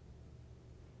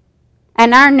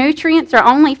 And our nutrients are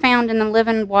only found in the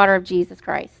living water of Jesus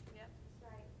Christ. Yep.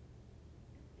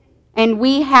 And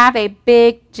we have a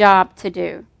big job to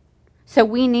do. So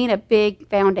we need a big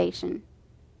foundation.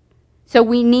 So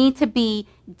we need to be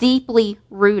deeply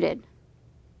rooted.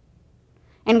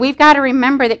 And we've got to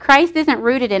remember that Christ isn't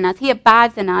rooted in us. He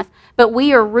abides in us, but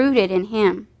we are rooted in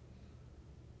Him.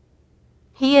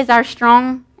 He is our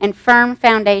strong and firm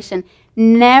foundation,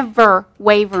 never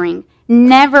wavering,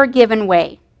 never given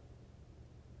way.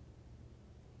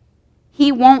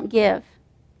 He won't give.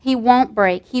 He won't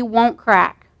break. He won't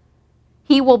crack.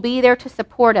 He will be there to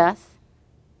support us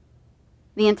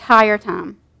the entire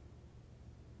time.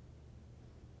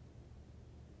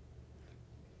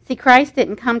 See, Christ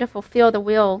didn't come to fulfill the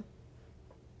will,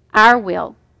 our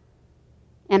will,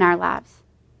 in our lives.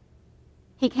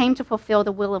 He came to fulfill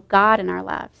the will of God in our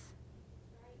lives.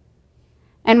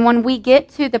 And when we get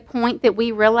to the point that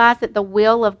we realize that the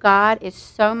will of God is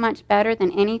so much better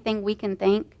than anything we can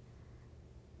think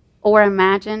or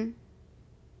imagine,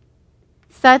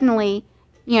 suddenly,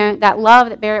 that love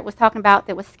that Barrett was talking about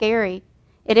that was scary,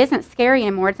 it isn't scary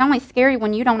anymore. It's only scary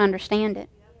when you don't understand it.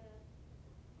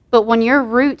 But when your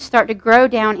roots start to grow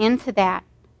down into that,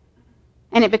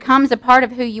 and it becomes a part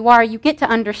of who you are, you get to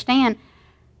understand,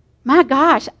 my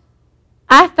gosh,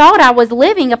 I thought I was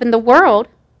living up in the world.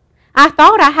 I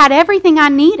thought I had everything I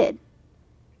needed.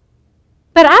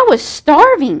 But I was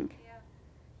starving.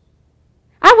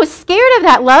 I was scared of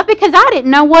that love because I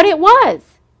didn't know what it was.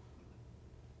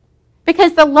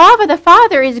 Because the love of the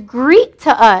Father is Greek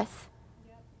to us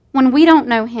when we don't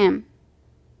know Him.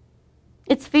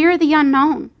 It's fear of the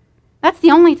unknown. That's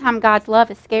the only time God's love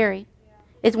is scary,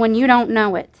 is when you don't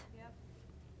know it.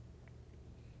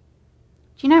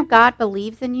 Do you know God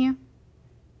believes in you?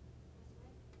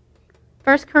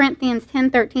 1 Corinthians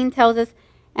 10:13 tells us,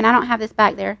 and I don't have this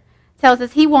back there, tells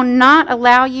us He will not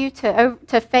allow you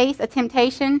to face a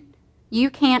temptation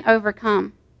you can't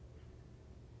overcome.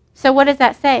 So what does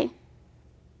that say?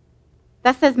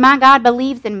 That says my God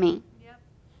believes in me.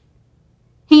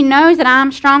 He knows that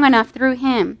I'm strong enough through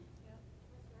Him.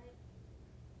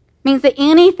 Means that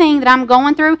anything that I'm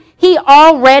going through, He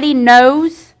already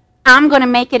knows I'm going to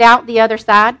make it out the other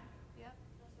side.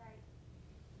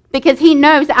 Because He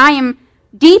knows that I am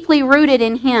deeply rooted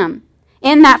in Him,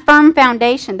 in that firm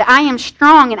foundation, that I am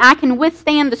strong and I can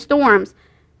withstand the storms.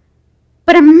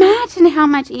 But imagine how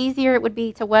much easier it would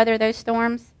be to weather those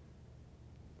storms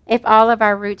if all of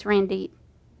our roots ran deep.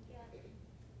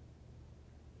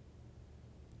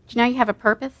 Do you know you have a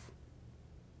purpose?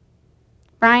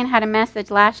 Brian had a message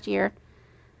last year,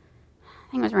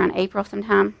 I think it was around April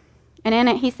sometime, and in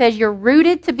it he says, you're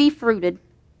rooted to be fruited.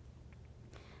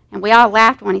 And we all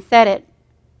laughed when he said it.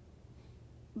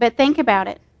 But think about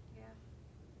it.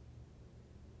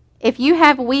 If you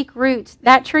have weak roots,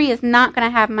 that tree is not going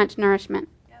to have much nourishment.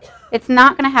 It's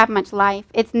not going to have much life.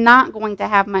 It's not going to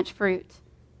have much fruit.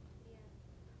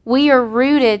 We are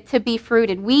rooted to be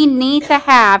fruited. We need to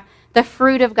have the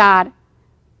fruit of God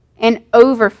and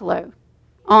overflow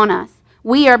on us.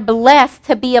 We are blessed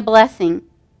to be a blessing.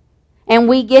 And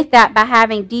we get that by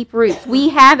having deep roots. We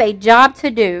have a job to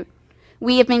do.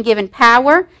 We have been given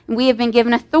power and we have been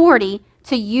given authority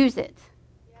to use it.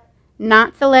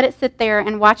 Not to let it sit there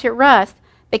and watch it rust,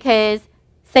 because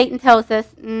Satan tells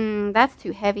us, that's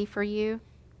too heavy for you.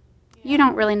 You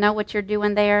don't really know what you're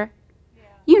doing there.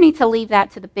 You need to leave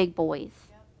that to the big boys.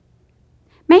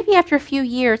 Maybe after a few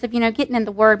years of, getting in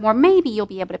the Word more, maybe you'll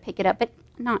be able to pick it up, but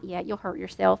not yet. You'll hurt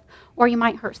yourself, or you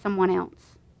might hurt someone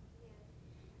else.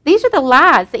 These are the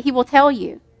lies that he will tell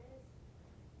you.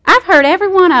 I've heard every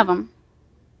one of them.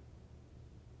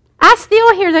 I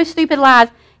still hear those stupid lies.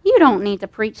 You don't need to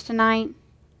preach tonight.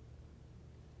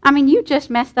 I mean, you just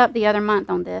messed up the other month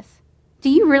on this. Do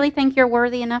you really think you're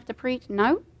worthy enough to preach?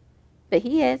 No, but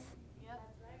he is. Yep.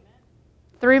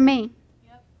 Through me.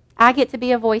 Yep. I get to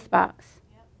be a voice box.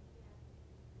 Yep.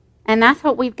 And that's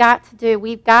what we've got to do.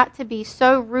 We've got to be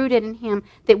so rooted in him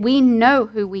that we know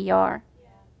who we are.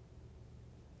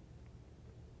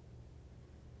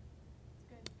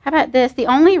 How about this? The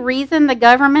only reason the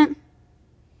government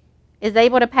is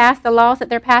able to pass the laws that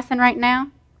they're passing right now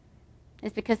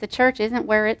is because the church isn't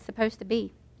where it's supposed to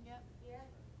be. Yep. Yep.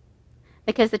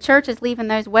 Because the church is leaving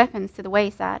those weapons to the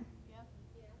wayside. Yep.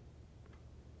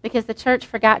 Because the church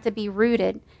forgot to be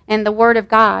rooted in the Word of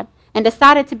God and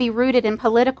decided to be rooted in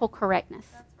political correctness.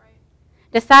 That's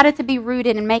right. Decided to be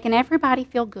rooted in making everybody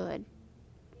feel good.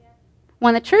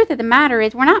 When the truth of the matter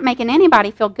is, we're not making anybody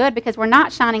feel good because we're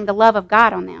not shining the love of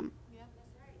God on them. Yep.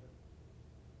 That's right.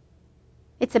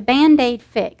 It's a Band-Aid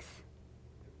fix,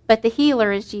 but the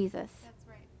healer is Jesus. That's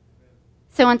right.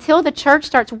 So until the church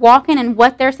starts walking in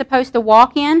what they're supposed to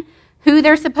walk in, who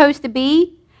they're supposed to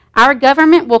be, our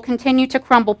government will continue to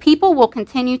crumble. People will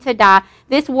continue to die.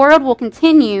 This world will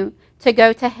continue to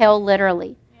go to hell,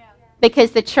 literally. Yeah.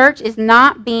 Because the church is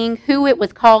not being who it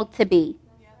was called to be.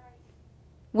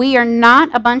 We are not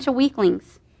a bunch of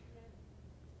weaklings.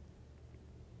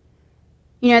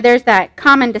 You know, there's that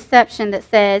common deception that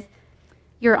says,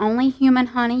 you're only human,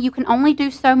 honey. You can only do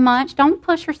so much. Don't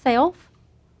push yourself.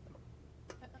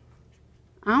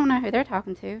 I don't know who they're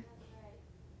talking to.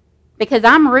 Because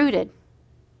I'm rooted.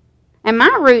 And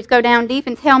my roots go down deep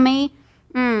and tell me,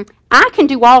 I can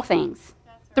do all things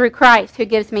through Christ who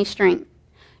gives me strength.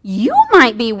 You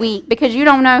might be weak because you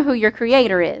don't know who your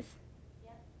Creator is.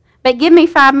 But give me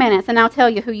 5 minutes and I'll tell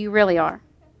you who you really are.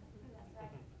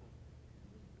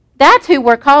 That's who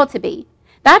we're called to be.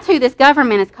 That's who this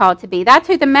government is called to be. That's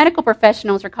who the medical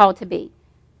professionals are called to be.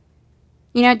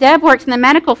 You know, Deb works in the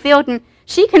medical field and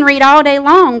she can read all day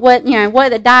long what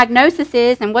the diagnosis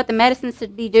is and what the medicines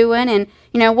should be doing and,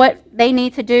 what they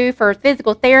need to do for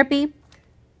physical therapy.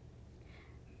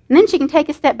 And then she can take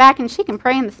a step back and she can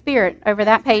pray in the Spirit over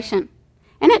that patient.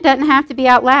 And it doesn't have to be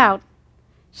out loud.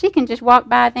 She can just walk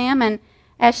by them and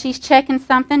as she's checking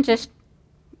something, just,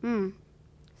 have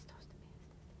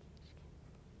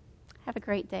a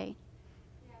great day.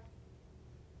 Yeah.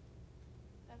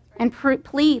 That's right. And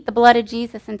plead the blood of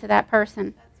Jesus into that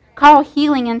person. That's right. Call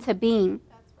healing into being.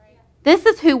 That's right. This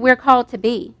is who we're called to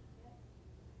be.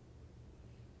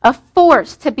 A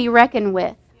force to be reckoned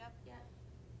with. Yep. Yep.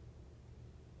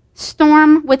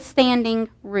 Storm withstanding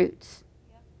roots.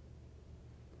 Yep.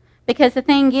 Because the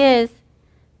thing is,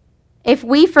 if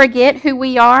we forget who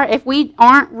we are, if we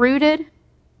aren't rooted,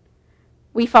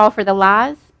 we fall for the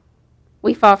lies,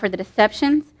 we fall for the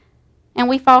deceptions, and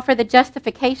we fall for the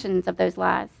justifications of those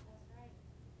lies.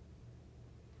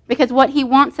 Because what he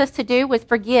wants us to do is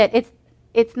forget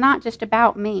it's not just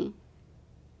about me.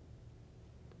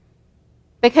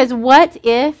 Because what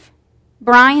if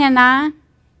Brian and I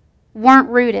weren't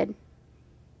rooted?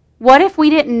 What if we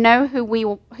didn't know who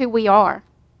we are?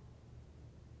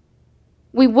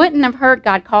 We wouldn't have heard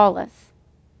God call us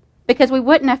because we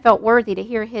wouldn't have felt worthy to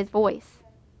hear his voice.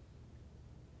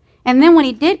 And then when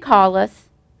he did call us,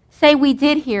 say we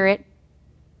did hear it,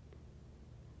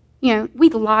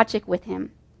 we'd logic with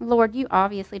him. Lord, you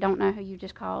obviously don't know who you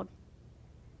just called.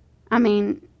 I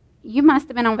mean, you must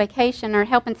have been on vacation or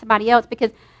helping somebody else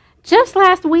because just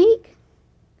last week,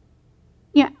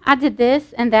 I did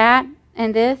this and that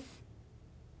and this.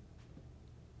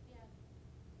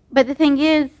 But the thing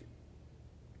is,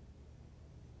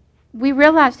 we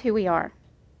realized who we are.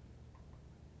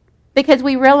 Because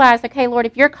we realized, okay, Lord,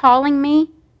 if you're calling me,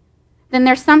 then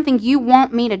there's something you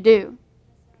want me to do.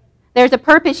 There's a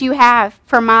purpose you have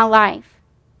for my life.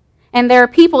 And there are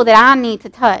people that I need to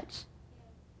touch.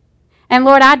 And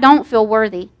Lord, I don't feel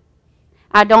worthy.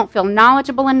 I don't feel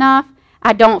knowledgeable enough.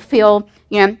 I don't feel,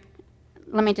 let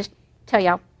me just tell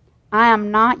y'all, I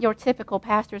am not your typical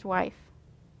pastor's wife.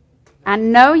 I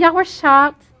know y'all were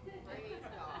shocked.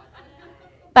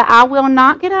 But I will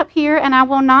not get up here and I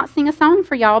will not sing a song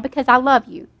for y'all because I love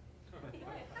you.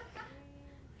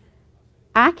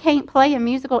 I can't play a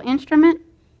musical instrument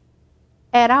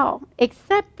at all,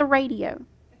 except the radio.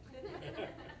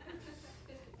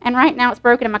 And right now it's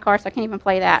broken in my car, so I can't even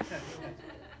play that.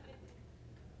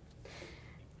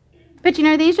 But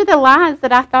these are the lies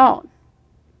that I thought.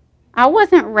 I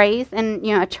wasn't raised in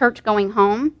a church-going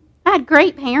home. I had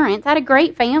great parents. I had a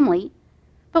great family.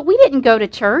 But we didn't go to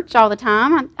church all the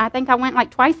time. I think I went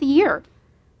like twice a year.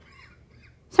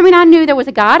 So, I knew there was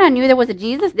a God. I knew there was a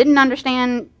Jesus. Didn't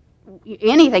understand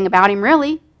anything about him,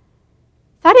 really.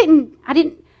 So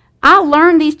I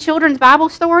learned these children's Bible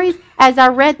stories as I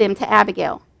read them to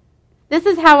Abigail. This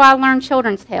is how I learned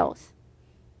children's tales.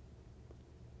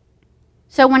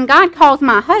 So when God calls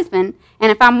my husband,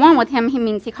 and if I'm one with him, he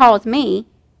means he calls me,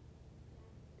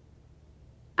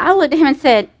 I looked at him and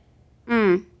said,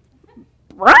 Brian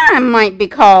might be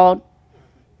called.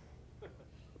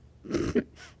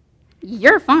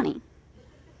 You're funny.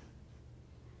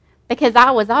 Because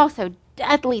I was also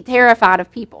deathly terrified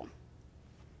of people.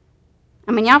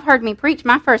 Y'all have heard me preach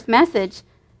my first message.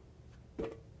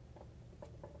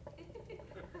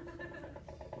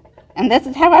 And this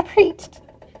is how I preached.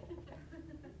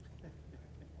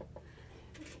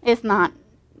 It's not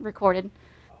recorded.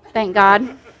 Thank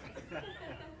God.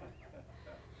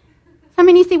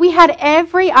 You see, we had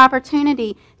every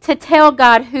opportunity to tell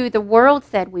God who the world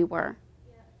said we were.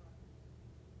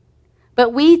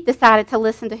 But we decided to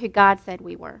listen to who God said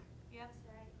we were.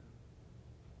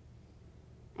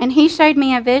 And he showed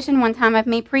me a vision one time of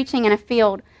me preaching in a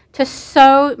field to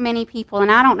so many people.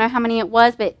 And I don't know how many it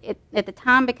was, but at the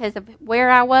time, because of where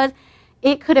I was,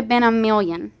 it could have been 1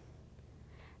 million.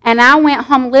 And I went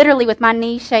home literally with my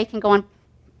knees shaking going,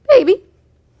 baby.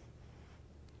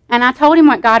 And I told him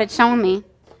what God had shown me.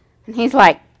 And he's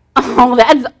like, oh,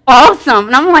 that's awesome.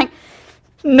 And I'm like,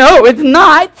 no, it's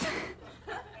not.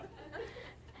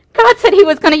 God said he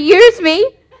was going to use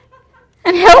me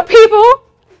and help people.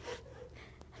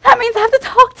 That means I have to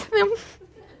talk to them.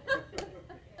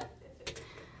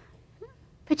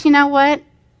 But you know what?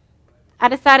 I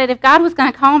decided if God was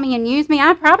going to call me and use me,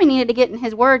 I probably needed to get in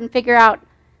his word and figure out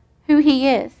who he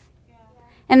is.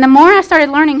 And the more I started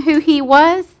learning who he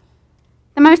was,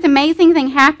 the most amazing thing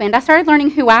happened. I started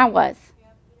learning who I was.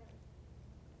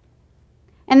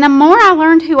 And the more I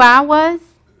learned who I was,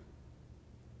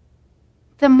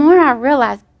 the more I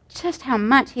realized just how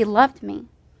much he loved me.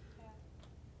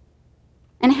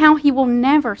 And how he will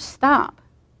never stop.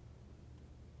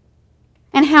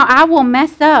 And how I will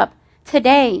mess up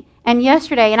today and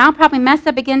yesterday, and I'll probably mess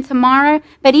up again tomorrow,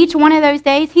 but each one of those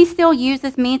days, he still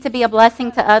uses me to be a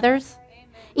blessing to others.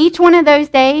 Each one of those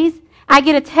days, I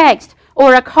get a text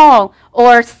or a call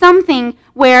or something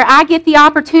where I get the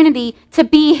opportunity to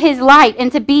be his light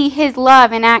and to be his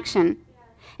love in action.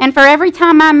 And for every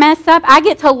time I mess up, I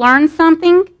get to learn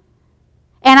something,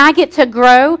 and I get to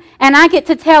grow, and I get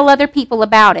to tell other people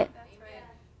about it.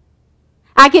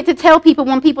 I get to tell people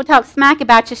when people talk smack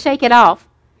about you, shake it off,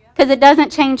 because it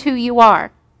doesn't change who you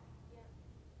are.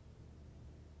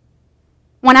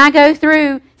 When I go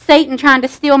through Satan trying to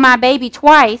steal my baby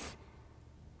twice,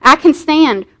 I can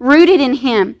stand rooted in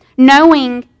him,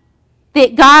 knowing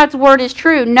that God's word is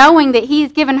true, knowing that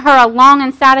he's given her a long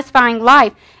and satisfying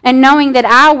life, and knowing that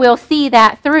I will see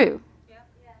that through.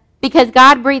 Because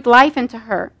God breathed life into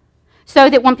her. So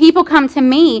that when people come to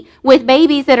me with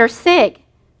babies that are sick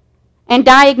and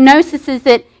diagnoses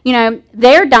that,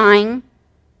 they're dying,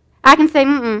 I can say,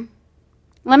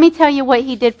 let me tell you what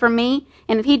he did for me,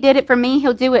 and if he did it for me,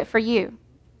 he'll do it for you.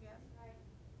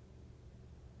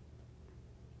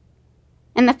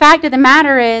 And the fact of the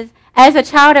matter is, as a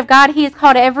child of God, he has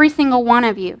called every single one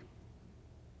of you.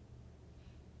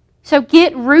 So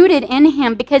get rooted in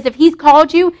him, because if he's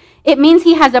called you, it means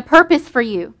he has a purpose for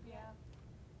you.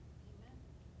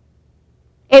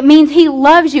 It means he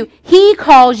loves you. He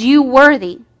calls you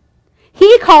worthy.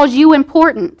 He calls you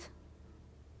important.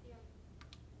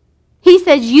 He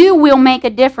says you will make a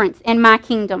difference in my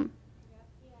kingdom.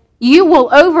 You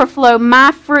will overflow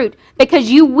my fruit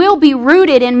because you will be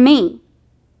rooted in me.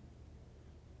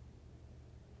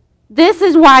 This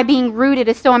is why being rooted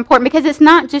is so important, because it's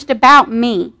not just about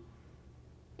me.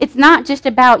 It's not just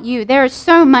about you. There is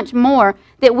so much more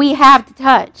that we have to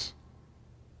touch.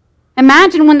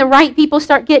 Imagine when the right people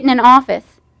start getting in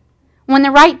office, when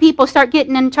the right people start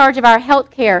getting in charge of our health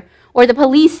care, or the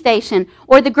police station,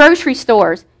 or the grocery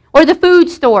stores, or the food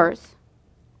stores.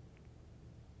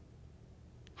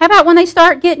 How about when they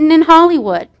start getting in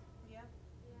Hollywood?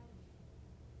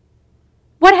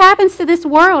 What happens to this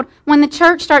world when the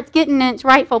church starts getting in its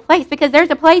rightful place? Because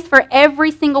there's a place for every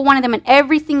single one of them in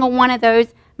every single one of those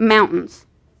mountains.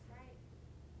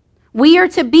 We are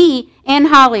to be in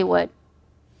Hollywood.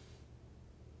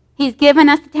 He's given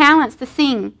us the talents to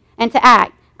sing and to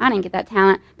act. I didn't get that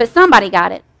talent, but somebody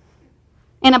got it.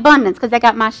 In abundance, because they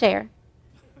got my share.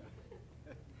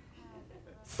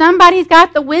 Somebody's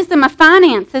got the wisdom of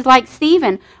finances like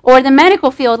Stephen, or the medical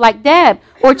field like Deb,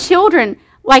 or children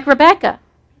like Rebecca.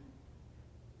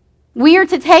 We are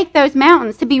to take those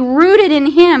mountains, to be rooted in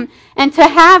him, and to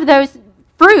have those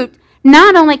fruit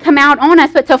not only come out on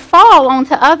us, but to fall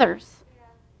onto others.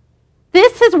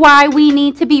 This is why we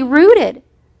need to be rooted.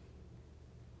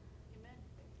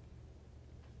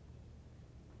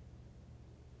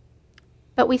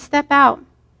 But we step out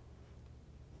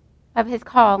of his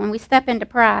call and we step into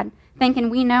pride, thinking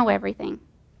we know everything.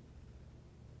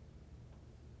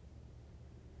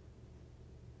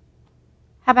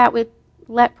 How about we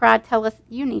let pride tell us,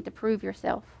 you need to prove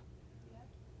yourself?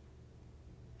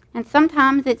 And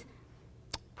sometimes it's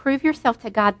prove yourself to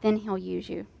God, then he'll use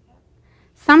you.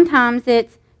 Sometimes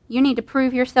it's you need to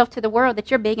prove yourself to the world that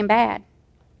you're big and bad.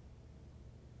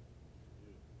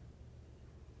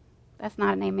 That's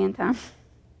not an amen time.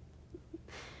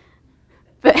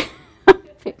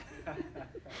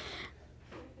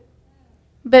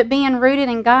 But being rooted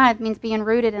in God means being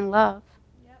rooted in love.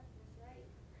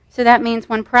 So that means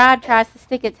when pride tries to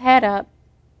stick its head up,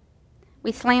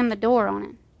 we slam the door on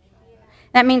it.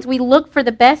 That means we look for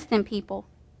the best in people.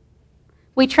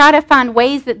 We try to find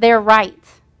ways that they're right.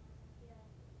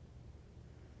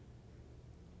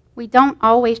 We don't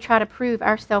always try to prove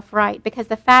ourselves right, because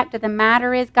the fact of the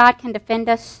matter is God can defend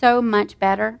us so much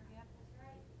better.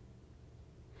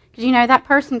 Because that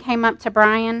person came up to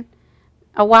Brian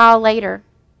a while later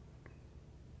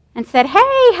and said,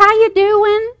 "Hey, how you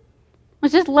doing?"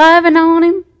 Was just loving on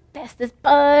him, bestest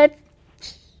buds.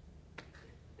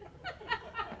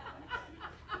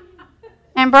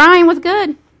 And Brian was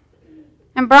good.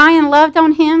 And Brian loved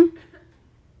on him.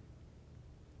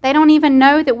 They don't even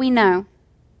know that we know.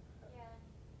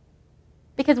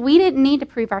 Because we didn't need to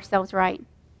prove ourselves right.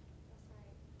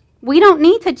 We don't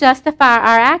need to justify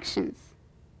our actions.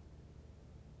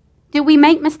 Do we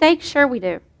make mistakes? Sure we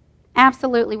do.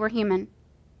 Absolutely, we're human.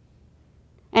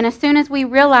 And as soon as we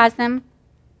realize them,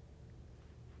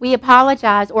 we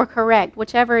apologize or correct,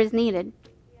 whichever is needed.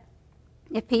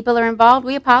 If people are involved,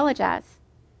 we apologize.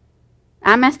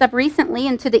 I messed up recently,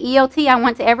 and to the ELT, I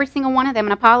went to every single one of them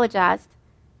and apologized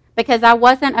because I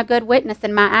wasn't a good witness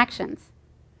in my actions.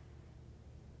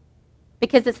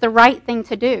 Because it's the right thing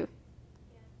to do.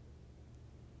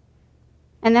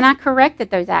 And then I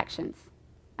corrected those actions.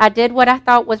 I did what I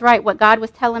thought was right, what God was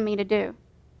telling me to do.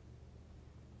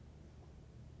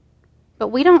 But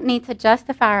we don't need to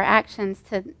justify our actions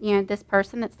to, this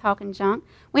person that's talking junk.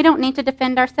 We don't need to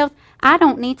defend ourselves. I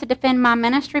don't need to defend my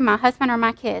ministry, my husband, or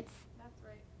my kids. That's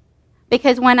right.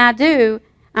 Because when I do,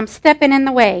 I'm stepping in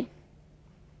the way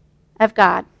of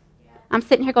God. Yeah. I'm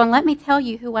sitting here going, let me tell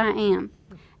you who I am.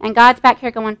 And God's back here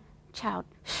going, child,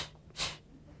 shh, shh.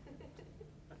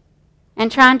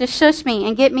 And trying to shush me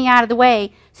and get me out of the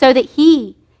way so that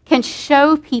he can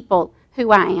show people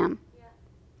who I am.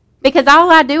 Because all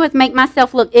I do is make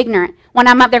myself look ignorant when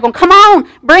I'm up there going, come on,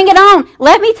 bring it on.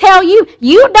 Let me tell you,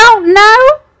 you don't know?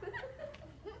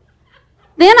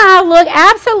 Then I look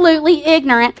absolutely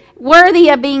ignorant, worthy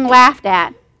of being laughed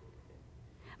at.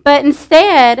 But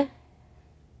instead,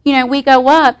 we go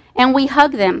up and we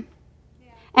hug them.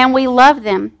 And we love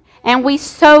them. And we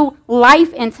sow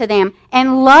life into them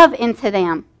and love into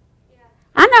them.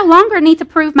 I no longer need to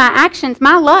prove my actions.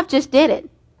 My love just did it.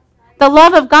 The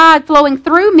love of God flowing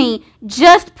through me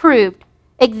just proved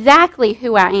exactly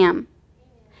who I am.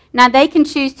 Now, they can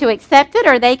choose to accept it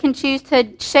or they can choose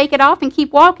to shake it off and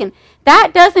keep walking.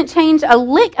 That doesn't change a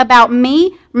lick about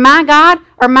me, my God,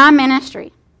 or my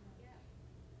ministry.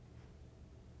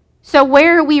 So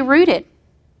where are we rooted?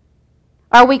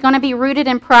 Are we going to be rooted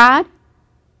in pride?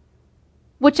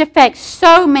 Which affects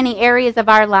so many areas of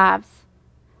our lives.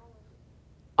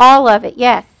 All of it,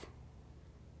 yes.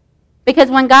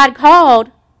 Because when God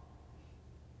called,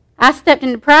 I stepped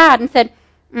into pride and said,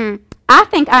 I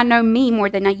think I know me more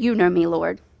than you know me,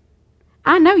 Lord.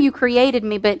 I know you created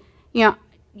me, but,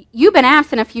 you've been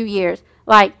absent a few years,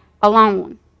 like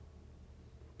alone.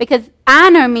 Because I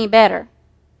know me better.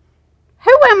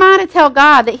 Who am I to tell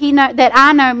God that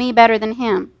I know me better than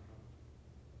him?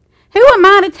 Who am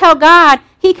I to tell God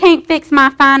he can't fix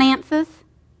my finances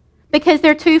because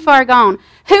they're too far gone?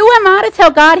 Who am I to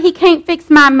tell God he can't fix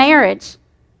my marriage?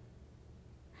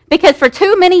 Because for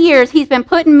too many years he's been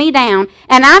putting me down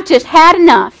and I've just had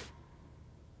enough.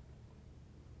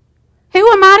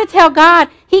 Who am I to tell God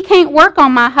he can't work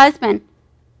on my husband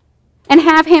and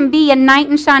have him be a knight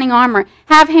in shining armor,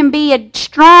 have him be a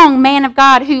strong man of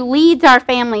God who leads our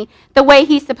family the way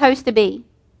he's supposed to be?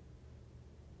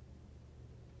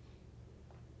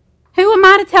 Who am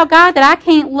I to tell God that I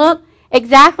can't look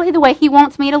exactly the way he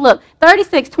wants me to look?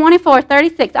 36, 24,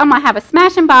 36, I'm going to have a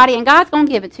smashing body and God's going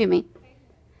to give it to me.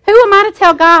 Who am I to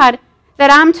tell God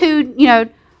that I'm too,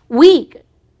 weak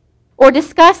or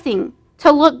disgusting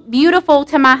to look beautiful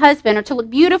to my husband or to look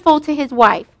beautiful to his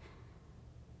wife?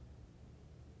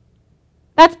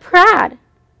 That's pride.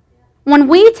 When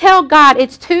we tell God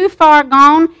it's too far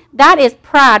gone, that is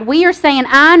pride. We are saying,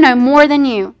 I know more than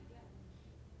you.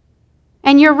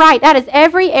 And you're right, that is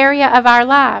every area of our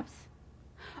lives.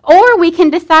 Or we can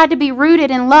decide to be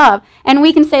rooted in love. And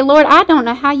we can say, Lord, I don't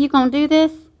know how you're going to do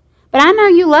this, but I know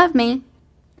you love me.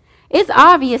 It's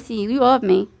obvious you love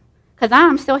me because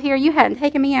I'm still here. You hadn't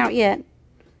taken me out yet.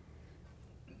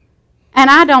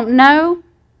 And I don't know.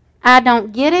 I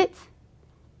don't get it.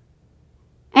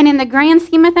 And in the grand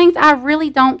scheme of things, I really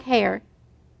don't care.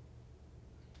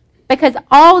 Because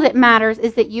all that matters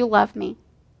is that you love me.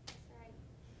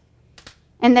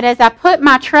 And that as I put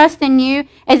my trust in you,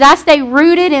 as I stay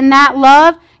rooted in that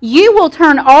love, you will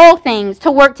turn all things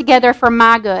to work together for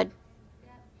my good.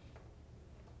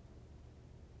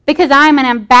 Because I am an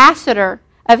ambassador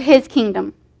of his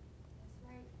kingdom.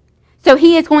 So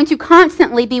he is going to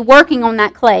constantly be working on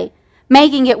that clay,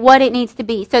 making it what it needs to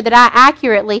be, so that I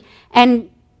accurately and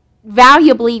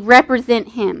valuably represent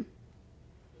him.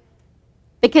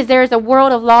 Because there is a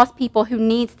world of lost people who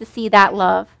needs to see that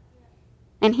love.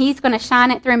 And he's going to shine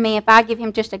it through me if I give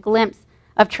him just a glimpse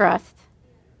of trust.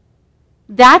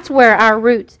 That's where our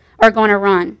roots are going to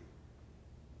run.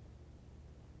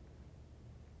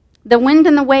 The wind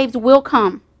and the waves will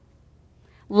come.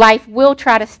 Life will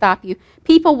try to stop you.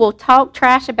 People will talk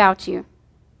trash about you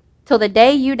till the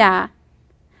day you die.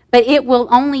 But it will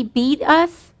only beat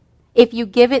us if you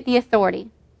give it the authority.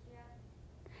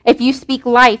 If you speak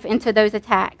life into those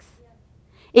attacks.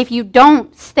 If you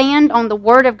don't stand on the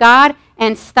Word of God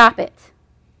and stop it.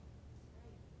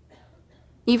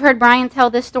 You've heard Brian tell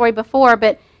this story before,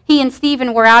 but he and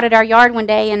Stephen were out at our yard one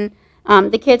day, and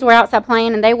the kids were outside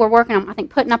playing, and they were working on, I think,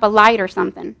 putting up a light or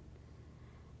something.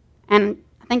 And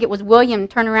I think it was William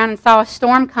turned around and saw a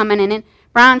storm coming, and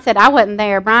Brian said, I wasn't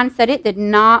there. Brian said it did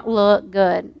not look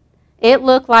good. It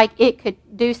looked like it could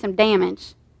do some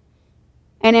damage.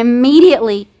 And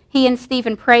immediately, he and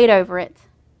Stephen prayed over it.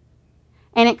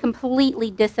 And it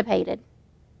completely dissipated.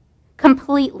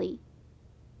 Completely.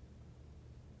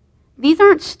 These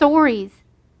aren't stories,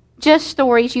 just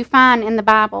stories you find in the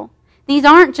Bible. These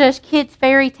aren't just kids'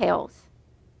 fairy tales.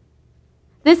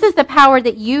 This is the power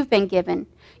that you've been given.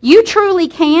 You truly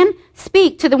can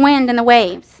speak to the wind and the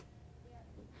waves.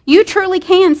 You truly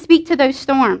can speak to those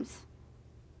storms.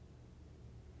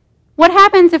 What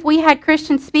happens if we had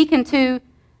Christians speaking to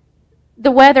the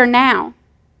weather now?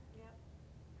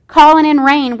 Calling in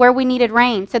rain where we needed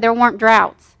rain so there weren't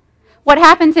droughts. What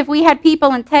happens if we had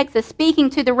people in Texas speaking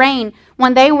to the rain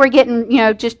when they were getting,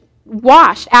 just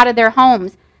washed out of their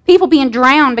homes? People being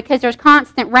drowned because there's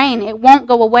constant rain. It won't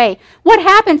go away. What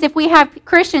happens if we have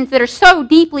Christians that are so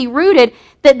deeply rooted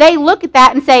that they look at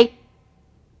that and say,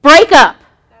 break up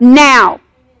now.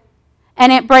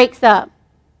 And it breaks up.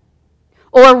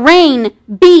 Or rain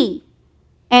be,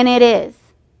 and it is.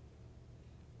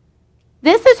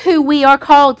 This is who we are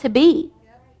called to be.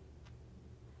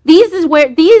 These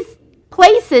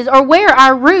places are where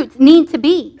our roots need to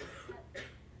be.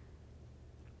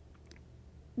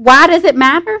 Why does it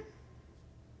matter?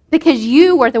 Because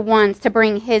you are the ones to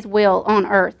bring his will on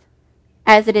earth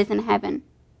as it is in heaven.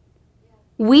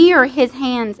 We are his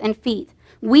hands and feet.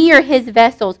 We are his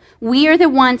vessels. We are the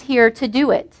ones here to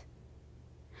do it.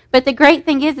 But the great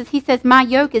thing is he says, my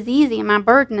yoke is easy and my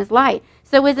burden is light.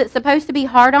 So is it supposed to be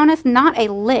hard on us? Not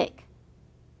a lick.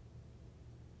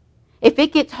 If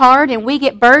it gets hard and we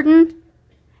get burdened,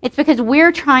 it's because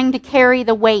we're trying to carry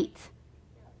the weight.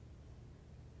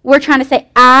 We're trying to say,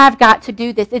 I've got to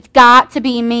do this. It's got to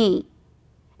be me.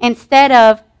 Instead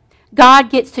of, God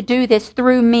gets to do this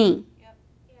through me.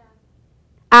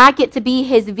 I get to be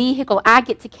his vehicle. I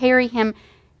get to carry him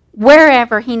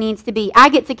wherever he needs to be. I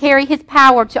get to carry his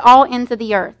power to all ends of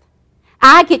the earth.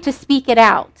 I get to speak it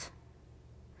out.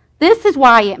 This is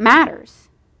why it matters.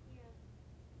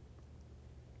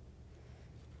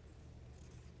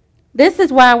 This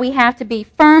is why we have to be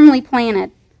firmly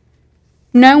planted,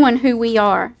 knowing who we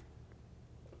are,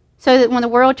 so that when the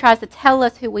world tries to tell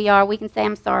us who we are, we can say,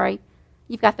 I'm sorry,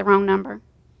 you've got the wrong number.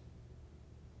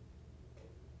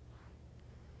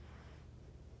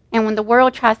 And when the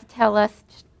world tries to tell us,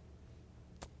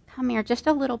 come here just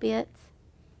a little bit,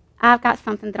 I've got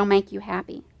something that'll make you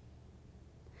happy.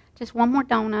 Just one more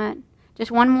donut,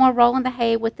 just one more roll in the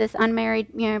hay with this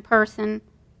unmarried person,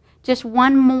 just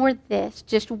one more this,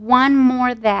 just one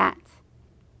more that.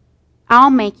 I'll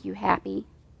make you happy.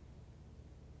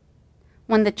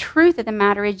 When the truth of the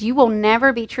matter is you will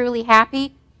never be truly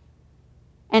happy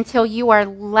until you are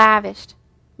lavished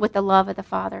with the love of the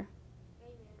Father.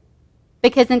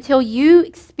 Because until you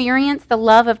experience the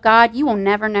love of God, you will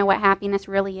never know what happiness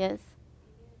really is.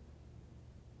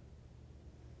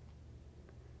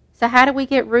 So how do we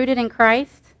get rooted in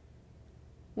Christ?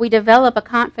 We develop a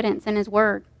confidence in His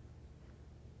Word.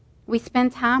 We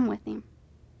spend time with Him.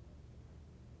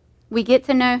 We get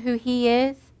to know who He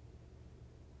is.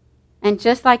 And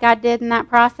just like I did in that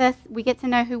process, we get to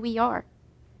know who we are.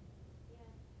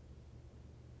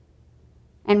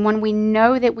 And when we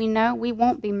know that we know, we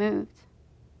won't be moved.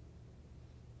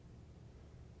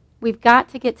 We've got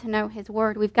to get to know His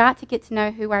Word. We've got to get to know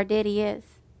who our daddy is.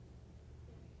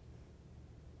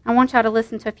 I want y'all to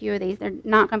listen to a few of these. They're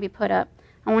not going to be put up.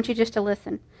 I want you just to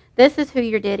listen. This is who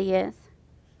your daddy is.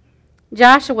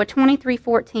 Joshua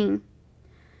 23:14.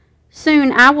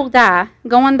 Soon I will die,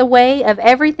 going the way of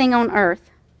everything on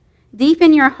earth. Deep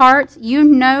in your hearts, you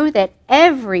know that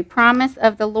every promise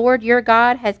of the Lord your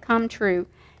God has come true.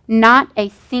 Not a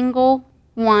single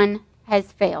one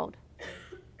has failed.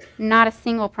 Not a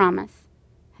single promise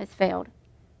has failed.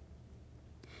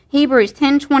 Hebrews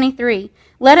 10:23.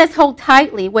 Let us hold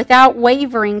tightly without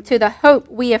wavering to the hope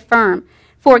we affirm,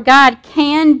 for God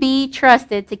can be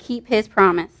trusted to keep His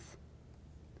promise.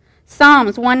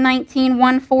 Psalms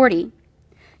 119:140.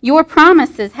 Your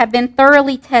promises have been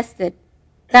thoroughly tested.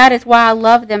 That is why I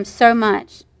love them so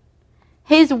much.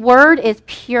 His word is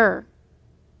pure.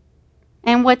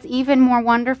 And what's even more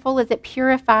wonderful is it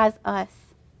purifies us.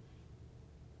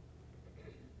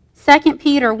 2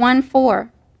 Peter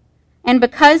 1:4. And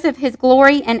because of His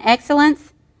glory and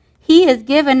excellence, He has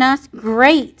given us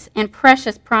great and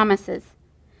precious promises.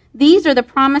 These are the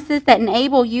promises that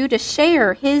enable you to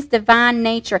share His divine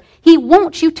nature. He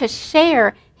wants you to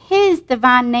share His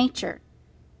divine nature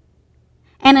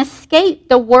and escape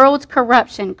the world's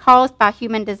corruption caused by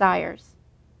human desires.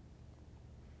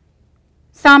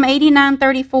 Psalm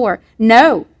 89:34.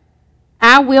 No,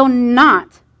 I will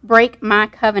not break my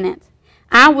covenant.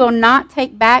 I will not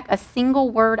take back a single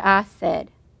word I said.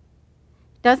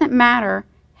 It doesn't matter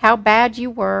how bad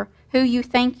you were, who you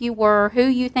think you were, who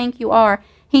you think you are.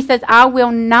 He says, I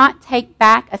will not take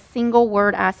back a single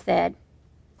word I said.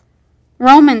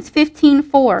 Romans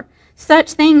 15:4.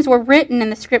 Such things were written in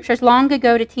the Scriptures long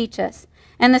ago to teach us,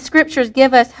 and the Scriptures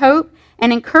give us hope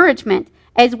and encouragement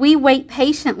as we wait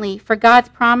patiently for God's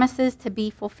promises to be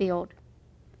fulfilled.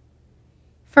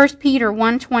 1 Peter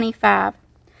 1:25.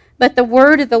 But the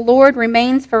word of the Lord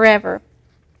remains forever,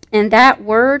 and that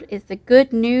word is the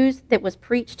good news that was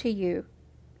preached to you.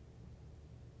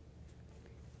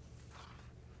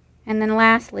 And then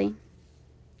lastly,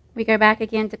 we go back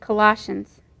again to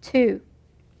Colossians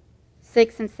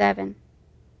 2:6 and 7.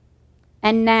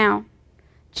 And now,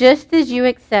 just as you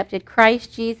accepted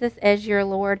Christ Jesus as your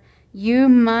Lord, you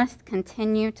must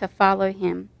continue to follow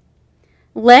Him.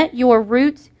 Let your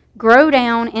roots grow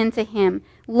down into Him.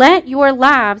 Let your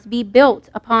lives be built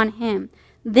upon Him.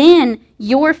 Then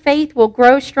your faith will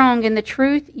grow strong in the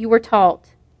truth you were taught,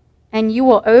 and you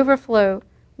will overflow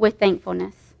with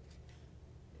thankfulness.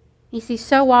 You see,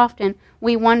 so often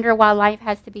we wonder why life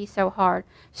has to be so hard.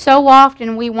 So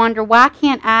often we wonder, why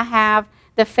can't I have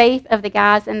the faith of the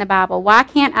guys in the Bible? Why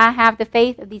can't I have the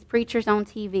faith of these preachers on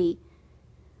TV?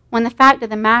 When the fact of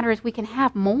the matter is we can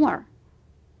have more.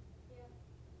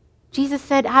 Jesus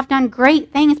said, I've done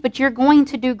great things, but you're going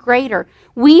to do greater.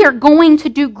 We are going to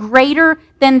do greater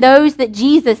than those that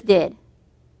Jesus did.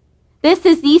 This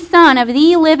is the Son of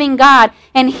the living God,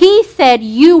 and He said,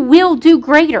 you will do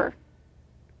greater.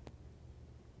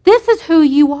 This is who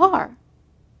you are.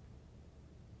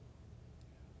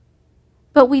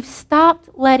 But we've stopped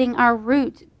letting our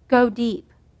roots go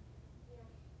deep.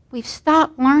 We've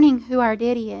stopped learning who our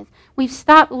daddy is. We've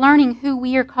stopped learning who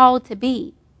we are called to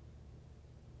be.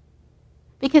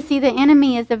 Because, see, the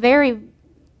enemy is a very,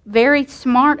 very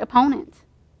smart opponent.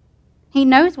 He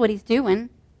knows what he's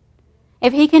doing.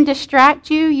 If he can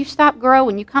distract you, you stop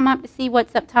growing. You come up to see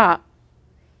what's up top.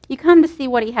 You come to see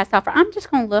what he has to offer. I'm just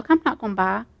going to look. I'm not going to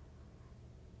buy.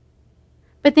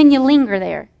 But then you linger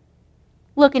there,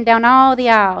 looking down all the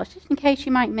aisles, just in case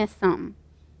you might miss something.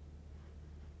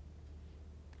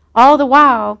 All the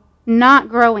while, not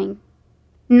growing,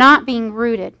 not being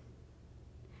rooted.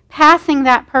 Passing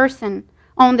that person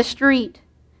on the street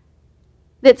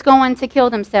that's going to kill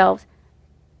themselves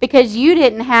because you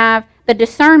didn't have the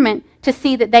discernment to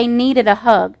see that they needed a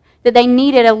hug, that they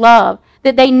needed a love,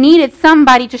 that they needed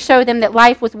somebody to show them that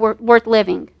life was worth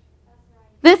living.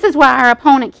 This is why our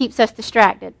opponent keeps us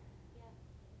distracted.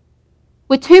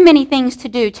 With too many things to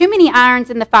do, too many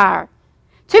irons in the fire,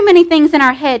 too many things in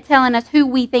our head telling us who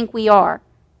we think we are.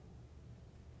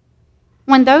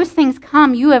 When those things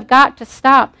come, you have got to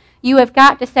stop. You have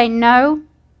got to say, no,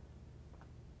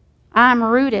 I'm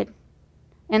rooted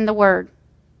in the Word.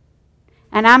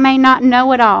 And I may not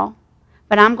know it all,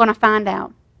 but I'm going to find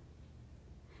out.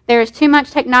 There is too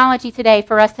much technology today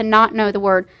for us to not know the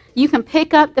Word. You can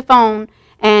pick up the phone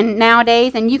and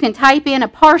nowadays, and you can type in a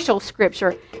partial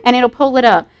scripture, and it'll pull it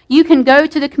up. You can go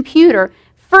to the computer,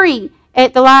 free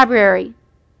at the library,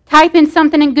 type in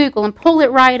something in Google, and pull it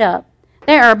right up.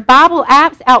 There are Bible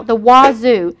apps out the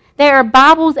wazoo. There are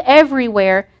Bibles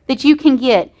everywhere that you can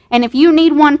get. And if you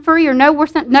need one free or know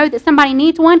that somebody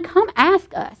needs one, come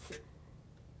ask us.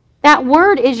 That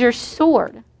Word is your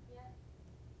sword.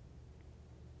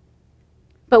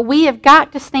 But we have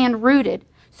got to stand rooted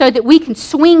so that we can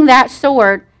swing that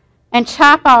sword and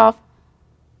chop off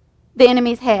the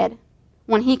enemy's head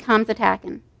when he comes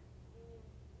attacking.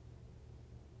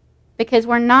 Because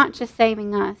we're not just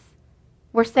saving us.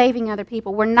 We're saving other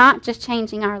people. We're not just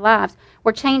changing our lives.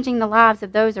 We're changing the lives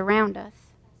of those around us.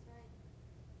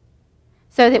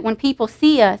 So that when people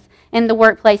see us in the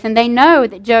workplace and they know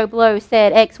that Joe Blow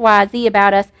said X, Y, Z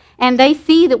about us, and they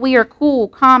see that we are cool,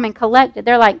 calm, and collected,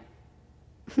 they're like,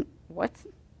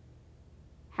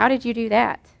 how did you do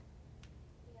that?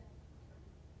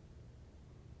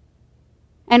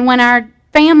 And when our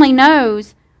family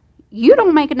knows you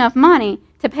don't make enough money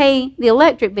to pay the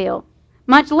electric bill,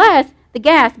 much less the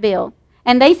gas bill,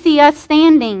 and they see us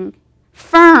standing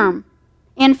firm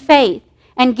in faith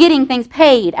and getting things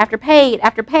paid after paid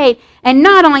after paid, and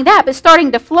not only that, but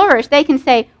starting to flourish, they can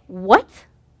say, what?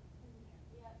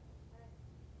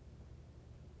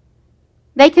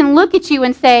 They can look at you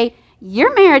and say,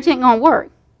 your marriage ain't going to work.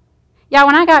 Y'all,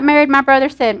 when I got married, my brother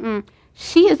said,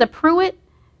 she is a Pruitt.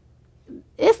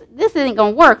 This isn't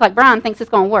going to work like Brian thinks it's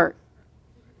going to work.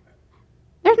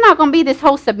 There's not going to be this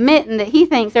whole submitting that he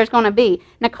thinks there's going to be.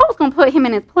 Nicole's going to put him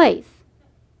in his place.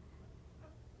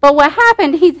 But what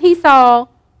happened, he saw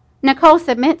Nicole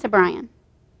submit to Brian.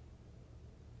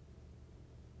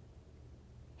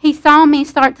 He saw me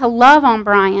start to love on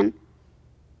Brian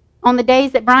on the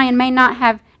days that Brian may not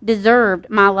have deserved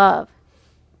my love.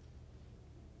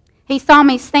 He saw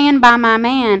me stand by my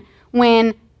man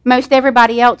when most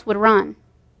everybody else would run.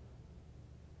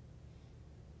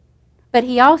 But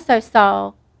he also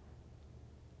saw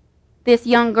this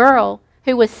young girl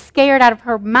who was scared out of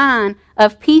her mind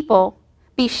of people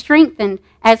be strengthened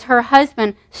as her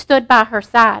husband stood by her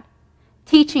side,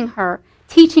 teaching her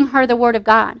the Word of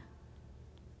God,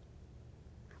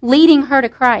 leading her to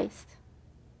Christ.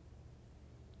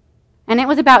 And it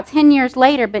was about 10 years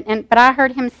later, but I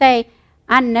heard him say,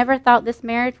 I never thought this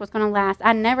marriage was going to last.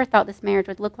 I never thought this marriage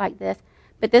would look like this.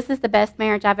 But this is the best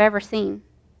marriage I've ever seen.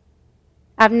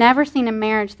 I've never seen a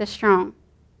marriage this strong,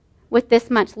 with this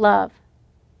much love.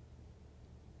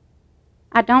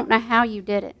 I don't know how you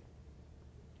did it.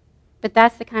 But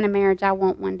that's the kind of marriage I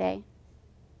want one day.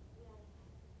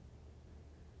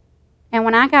 And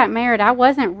when I got married, I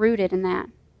wasn't rooted in that.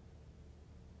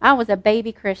 I was a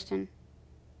baby Christian.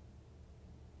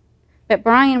 But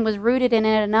Brian was rooted in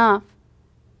it enough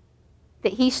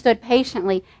that he stood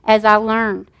patiently as I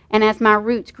learned and as my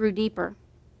roots grew deeper.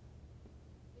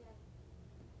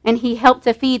 And he helped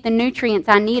to feed the nutrients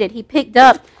I needed. He picked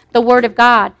up the Word of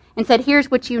God and said,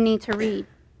 here's what you need to read.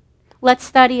 Let's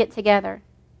study it together.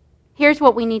 Here's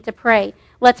what we need to pray.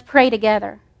 Let's pray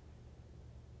together.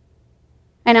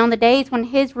 And on the days when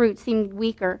his roots seemed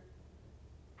weaker,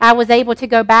 I was able to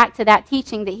go back to that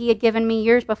teaching that he had given me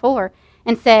years before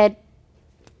and said,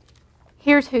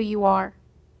 here's who you are.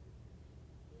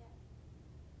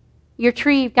 Your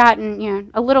tree have gotten,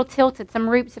 a little tilted. Some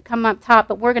roots have come up top,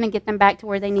 but we're going to get them back to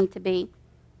where they need to be.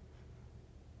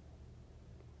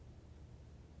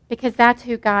 Because that's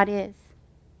who God is.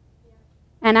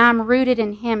 And I'm rooted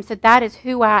in Him, so that is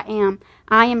who I am.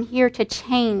 I am here to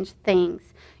change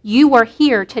things. You are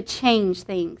here to change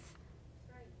things.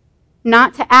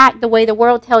 Not to act the way the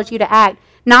world tells you to act.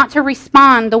 Not to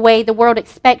respond the way the world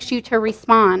expects you to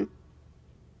respond.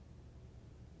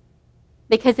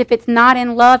 Because if it's not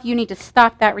in love, you need to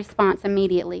stop that response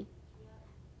immediately.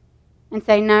 And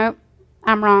say, no,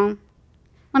 I'm wrong.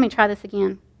 Let me try this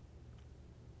again.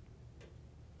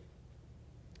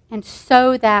 And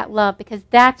sow that love, because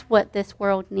that's what this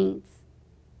world needs.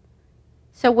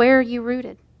 So where are you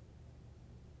rooted?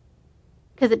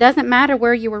 Because it doesn't matter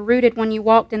where you were rooted when you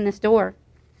walked in this door.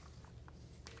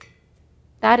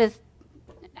 That is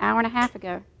an hour and a half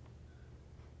ago.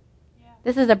 Yeah.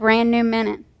 This is a brand new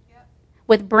minute.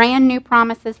 With brand new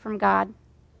promises from God.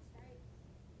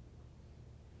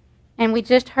 And we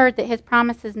just heard that His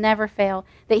promises never fail,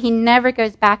 that He never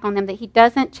goes back on them, that He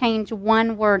doesn't change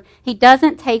one word. He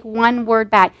doesn't take one word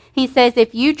back. He says,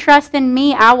 if you trust in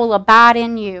me, I will abide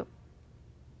in you.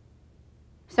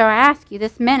 So I ask you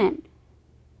this minute,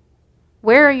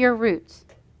 where are your roots?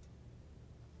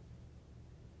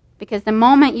 Because the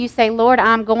moment you say, Lord,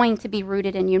 I'm going to be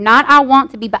rooted in you, not I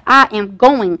want to be, but I am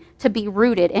going to be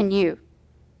rooted in you.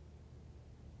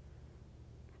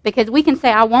 Because we can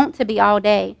say, I want to be all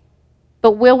day,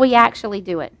 but will we actually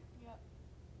do it? Yep.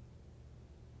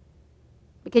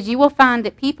 Because you will find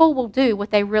that people will do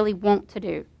what they really want to do.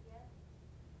 Yep.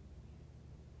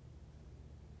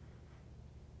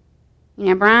 You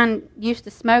know, Brian used to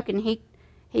smoke, and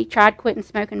he tried quitting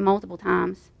smoking multiple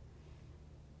times.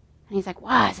 And he's like,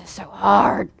 why is this so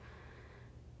hard?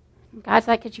 And God's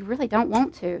like, because you really don't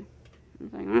want to. I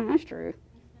was like, oh, that's true.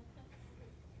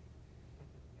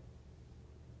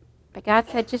 But God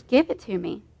said, just give it to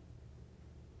me.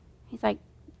 He's like,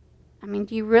 I mean,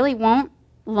 do you really want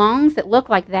lungs that look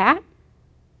like that?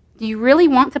 Do you really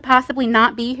want to possibly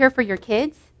not be here for your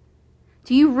kids?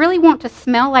 Do you really want to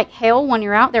smell like hell when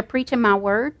you're out there preaching my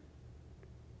word?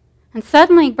 And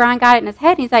suddenly Brian got it in his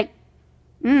head, and he's like,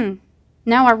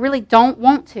 no, I really don't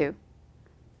want to.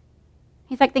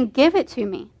 He's like, then give it to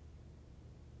me.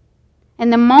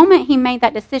 And the moment he made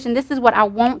that decision, this is what I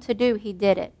want to do, he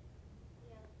did it.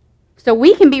 So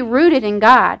we can be rooted in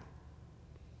God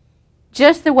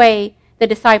just the way the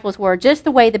disciples were, just the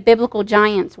way the biblical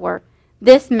giants were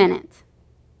this minute.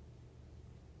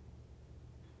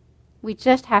 We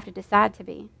just have to decide to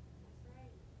be.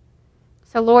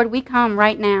 So Lord, we come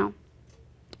right now.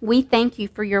 We thank you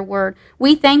for your word.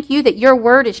 We thank you that your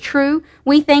word is true.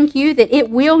 We thank you that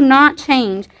it will not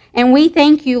change. And we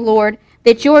thank you, Lord,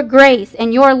 that your grace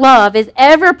and your love is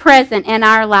ever present in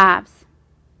our lives.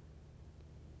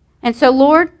 And so,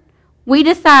 Lord, we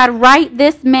decide right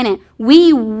this minute,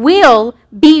 we will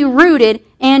be rooted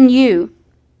in you.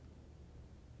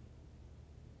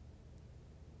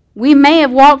 We may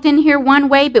have walked in here one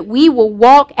way, but we will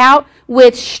walk out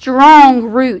with strong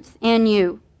roots in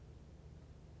you.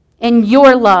 In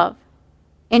your love,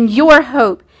 in your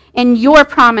hope, in your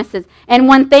promises. And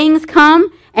when things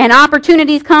come and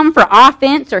opportunities come for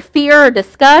offense or fear or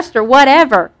disgust or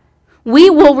whatever, we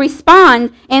will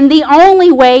respond in the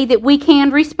only way that we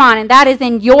can respond, and that is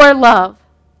in your love.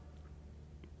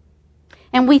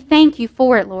 And we thank you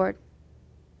for it, Lord.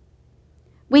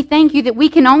 We thank you that we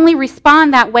can only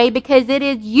respond that way because it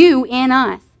is you in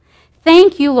us.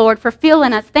 Thank you, Lord, for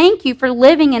filling us. Thank you for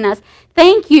living in us.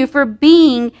 Thank you for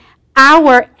being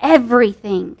our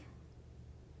everything.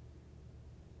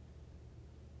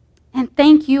 And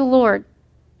thank you, Lord,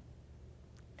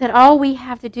 that all we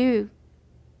have to do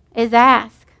is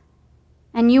ask.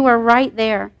 And you are right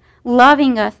there,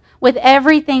 loving us with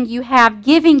everything you have,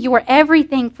 giving your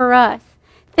everything for us.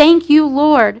 Thank you,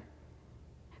 Lord,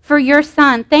 for your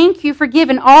Son. Thank you for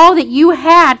giving all that you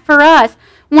had for us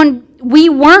when we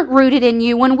weren't rooted in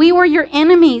you, when we were your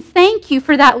enemies. Thank you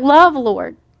for that love,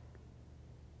 Lord.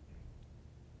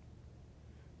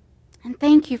 And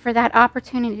thank you for that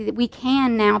opportunity that we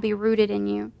can now be rooted in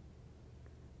you.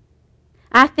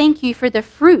 I thank you for the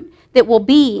fruit that will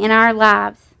be in our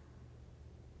lives.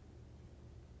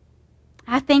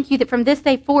 I thank you that from this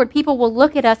day forward, people will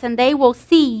look at us and they will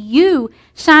see you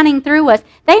shining through us.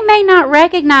 They may not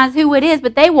recognize who it is,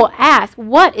 but they will ask,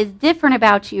 what is different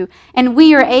about you? And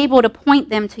we are able to point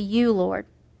them to you, Lord.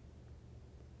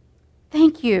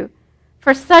 Thank you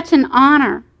for such an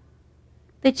honor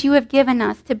that you have given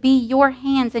us to be your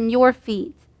hands and your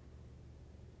feet.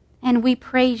 And we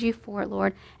praise you for it,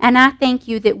 Lord. And I thank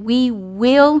you that we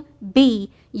will be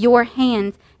your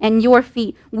hands and your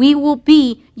feet. We will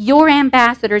be your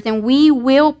ambassadors, and we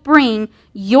will bring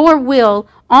your will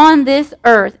on this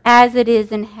earth as it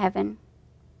is in heaven.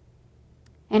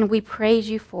 And we praise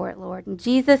you for it, Lord. In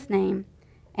Jesus' name,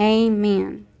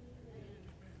 amen.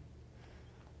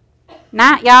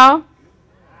 Night, y'all.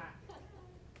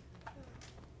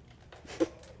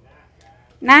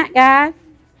 Night, guys.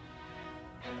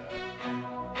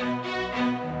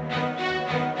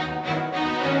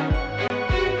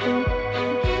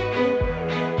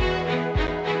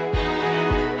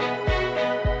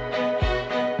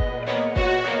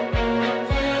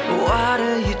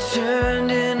 Water you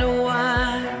turned into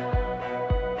wine.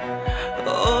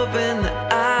 Open the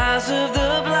eyes of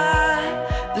the blind.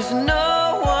 There's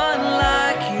no one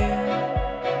like you.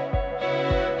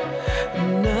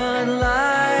 None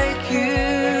like you.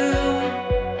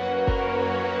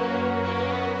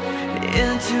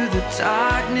 Into the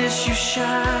darkness you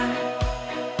shine.